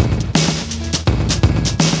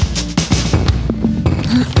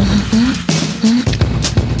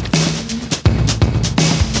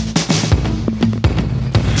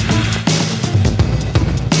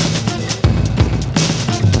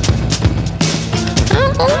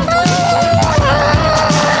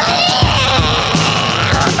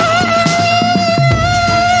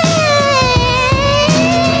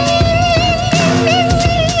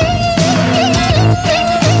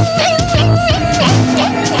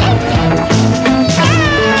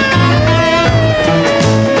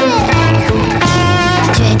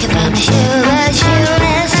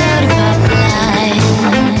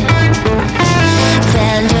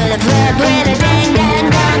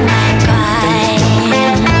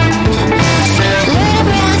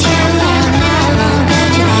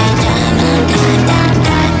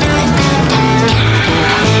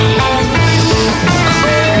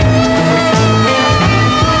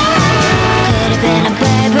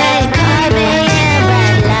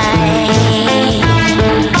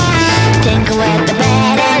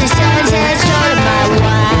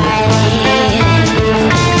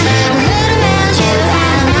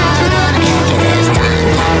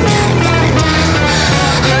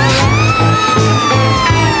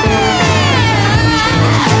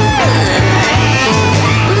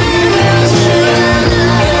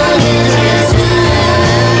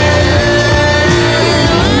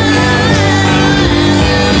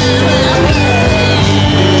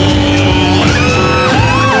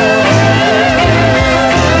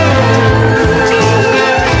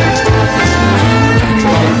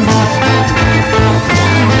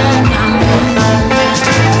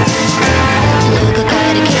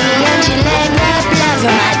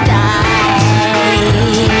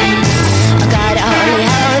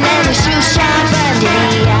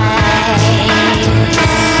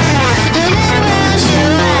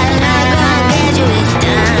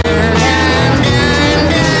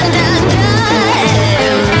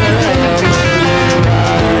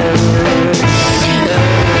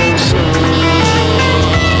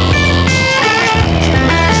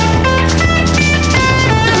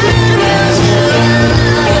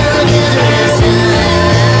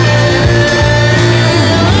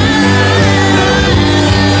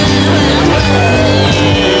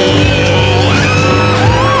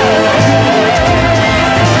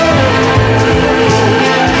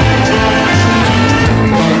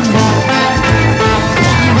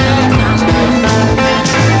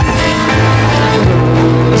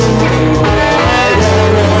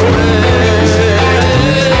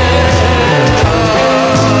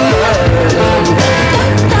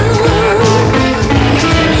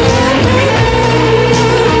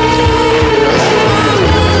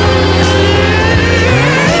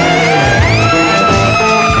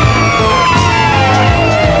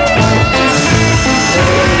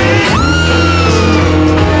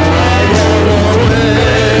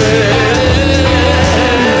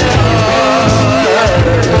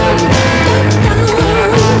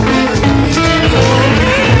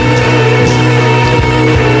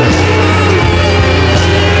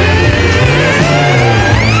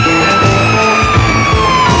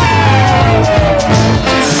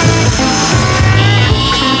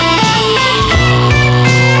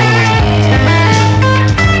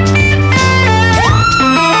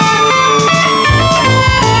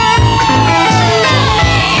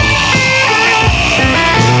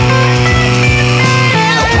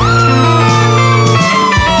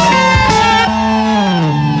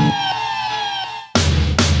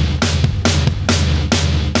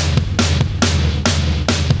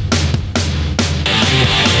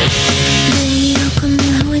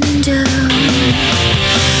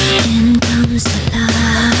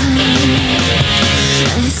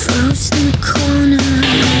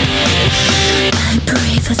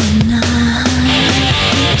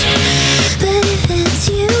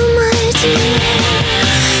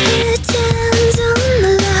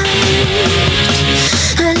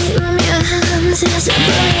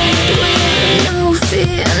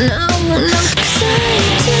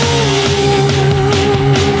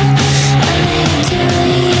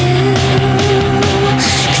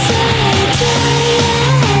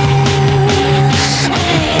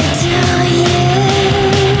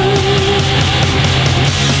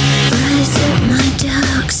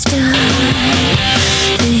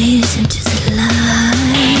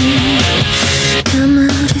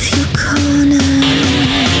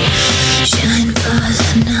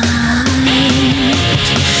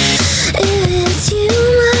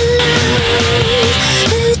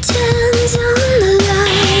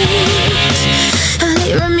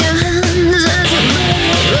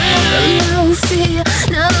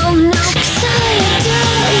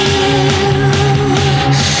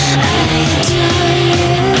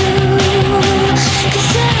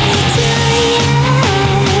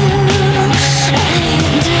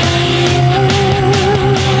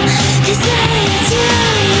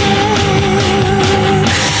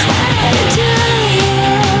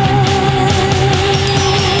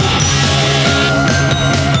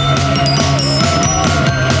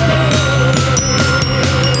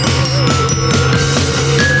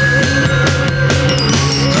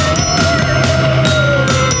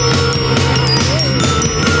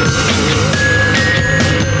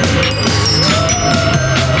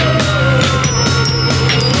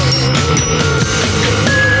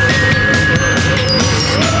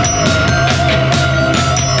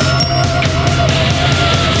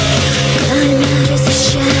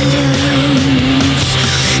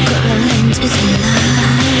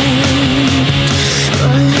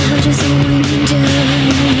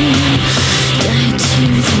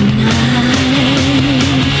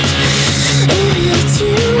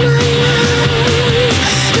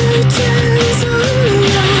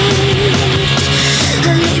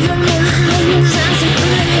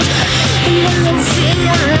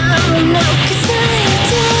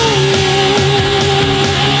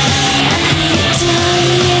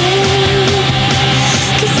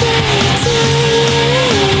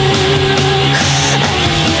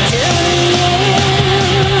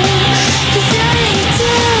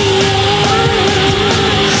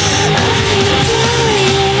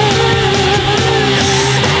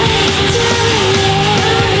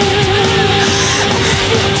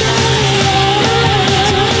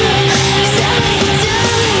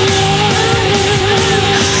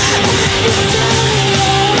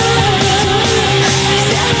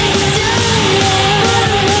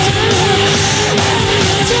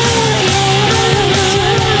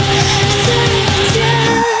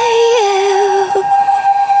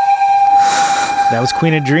 was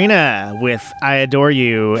Queen Adreena with I Adore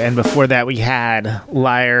You. And before that, we had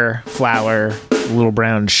Liar, Flower, Little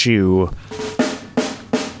Brown Shoe.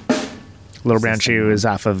 Little Brown Shoe is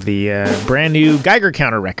off of the brand new Geiger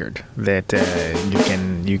Counter record that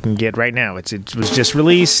you can get right now. It was just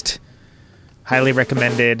released. Highly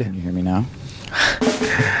recommended. Can you hear me now?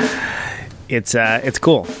 It's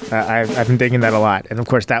cool. I've been digging that a lot. And of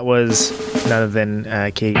course, that was none other than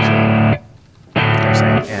KatieJane.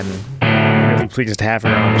 And I'm really pleased to have her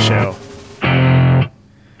on the show.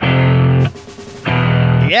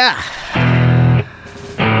 Yeah.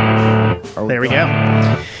 There we go.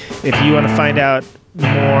 If you want to find out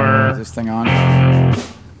more Is this thing on?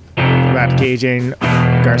 about KatieJane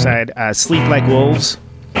Garside,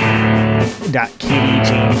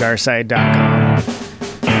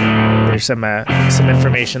 sleeplikewolves.katiejanegarside.com. There's some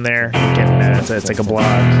information there. You can, it's like a blog.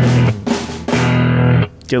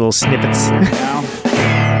 Get little snippets here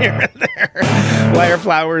and there. Liar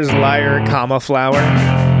Flower is liar, comma, flower.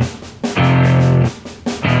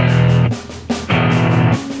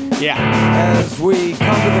 Yeah. As we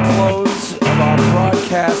come to the close of our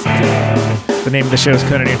broadcast day. The name of the show is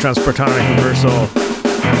Conan Neutron's Protonic Reversal.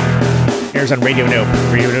 Airs on Radio Nope.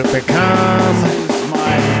 RadioNope.com. This is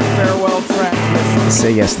my farewell transmission.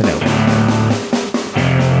 Say yes to Nope.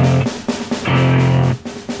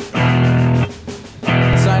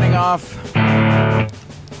 Signing off.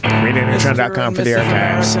 RadioNeutron.com for the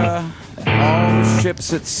archives. All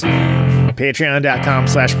ships at sea.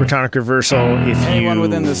 Patreon.com/Protonic Reversal if Anyone you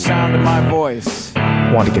within the sound of my voice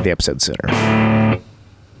want to get the episode sooner.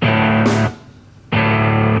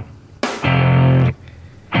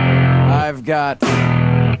 I've got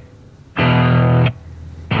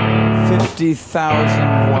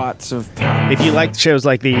 50,000 watts of power. If you like shows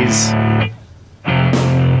like these,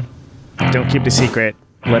 don't keep the secret.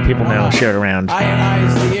 Let people know. Share it around.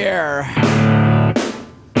 Ionize the air.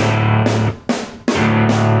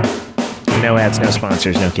 No ads, no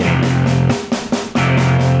sponsors, no kidding.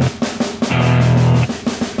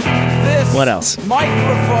 This what else?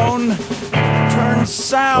 Microphone turns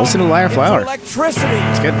sound Listen to Liar Flower. into electricity.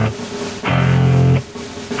 It's good.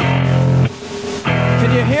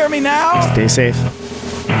 Can you hear me now? Stay safe.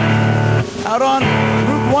 Out on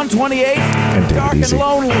Route 128, dark and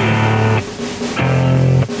lonely.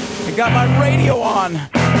 I got my radio on.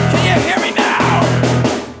 Can you hear me now?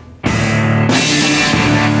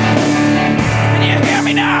 Can you hear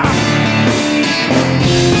me now?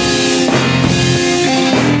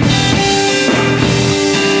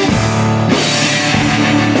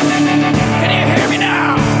 Can you hear me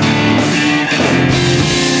now?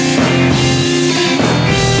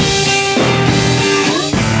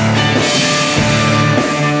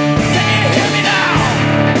 Can you hear me now?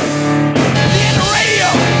 The end of radio.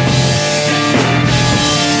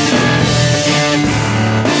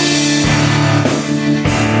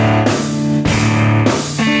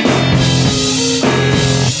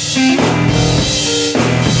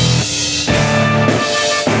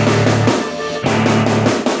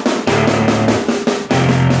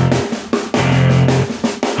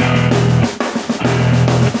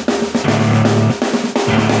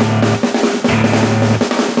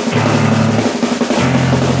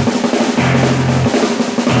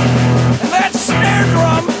 And that snare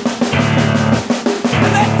drum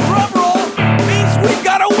and that drum roll means we've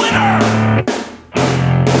got a winner.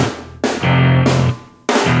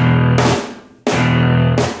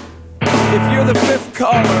 If you're the fifth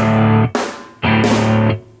caller,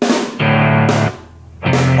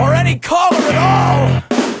 or any caller at all,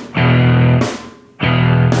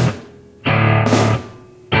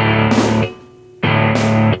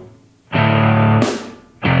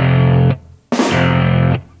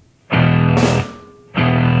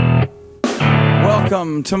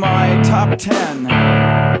 welcome to my top 10.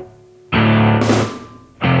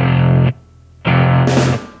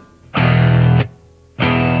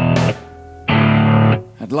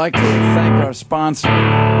 I'd like to thank our sponsor.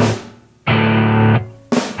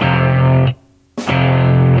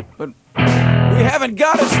 But we haven't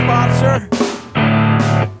got a sponsor.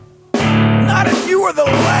 Not if you were the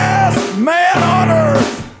last man on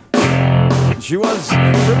earth. She was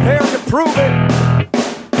prepared to prove it.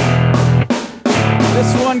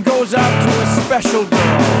 This one goes out to a special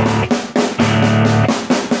girl.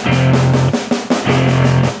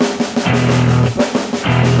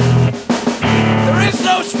 There is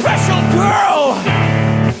no special girl.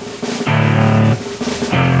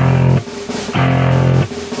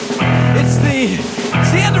 It's the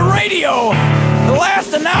end of radio. The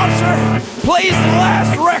last announcer plays the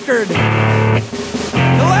last record.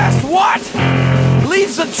 The last what?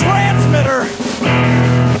 Leaves the transmitter.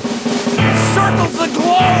 circles the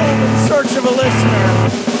globe in search of a listener.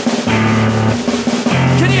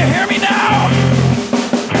 Can you hear me now?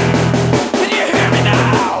 Can you hear me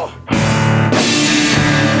now?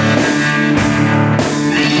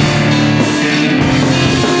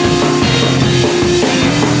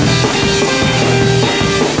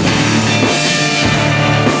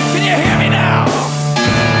 Can you hear me now?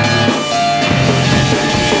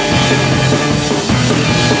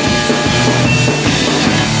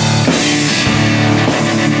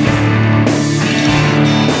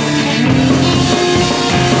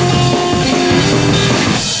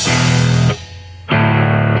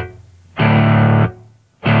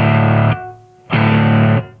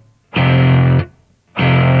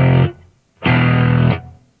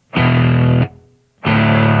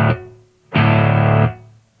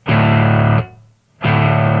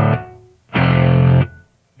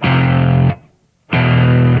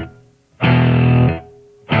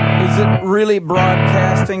 Really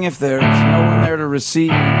broadcasting if there's no one there to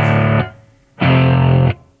receive. It's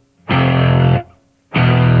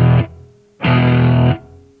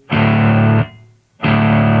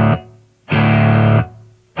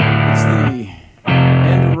the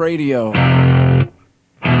end of radio.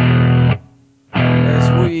 As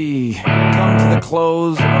we come to the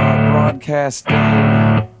close of our broadcast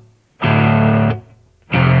day.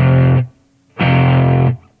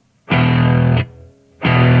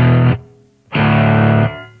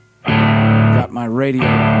 My radio.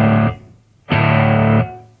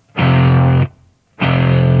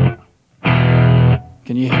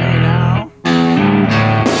 Can you hear me now?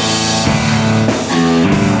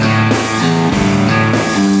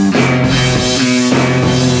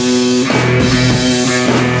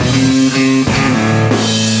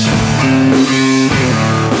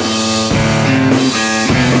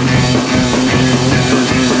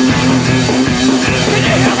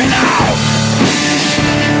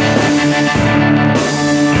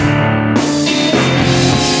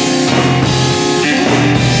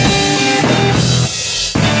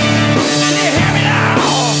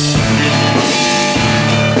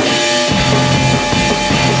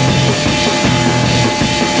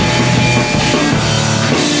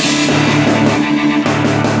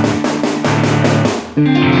 Can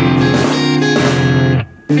you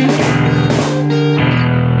hear me now?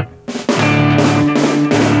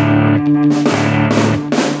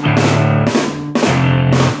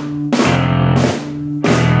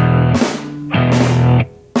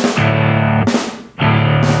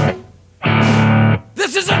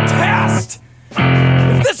 This is a test!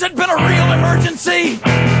 If this had been a real emergency,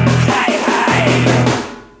 hey!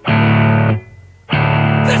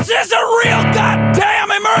 This is a real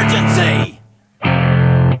goddamn emergency!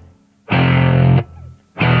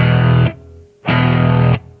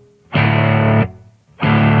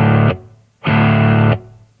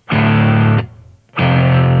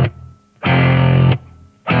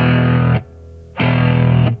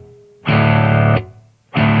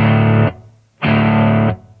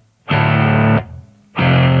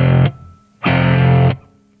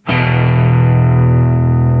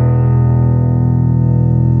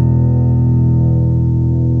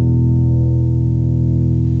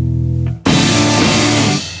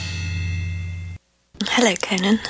 Hello, Conan.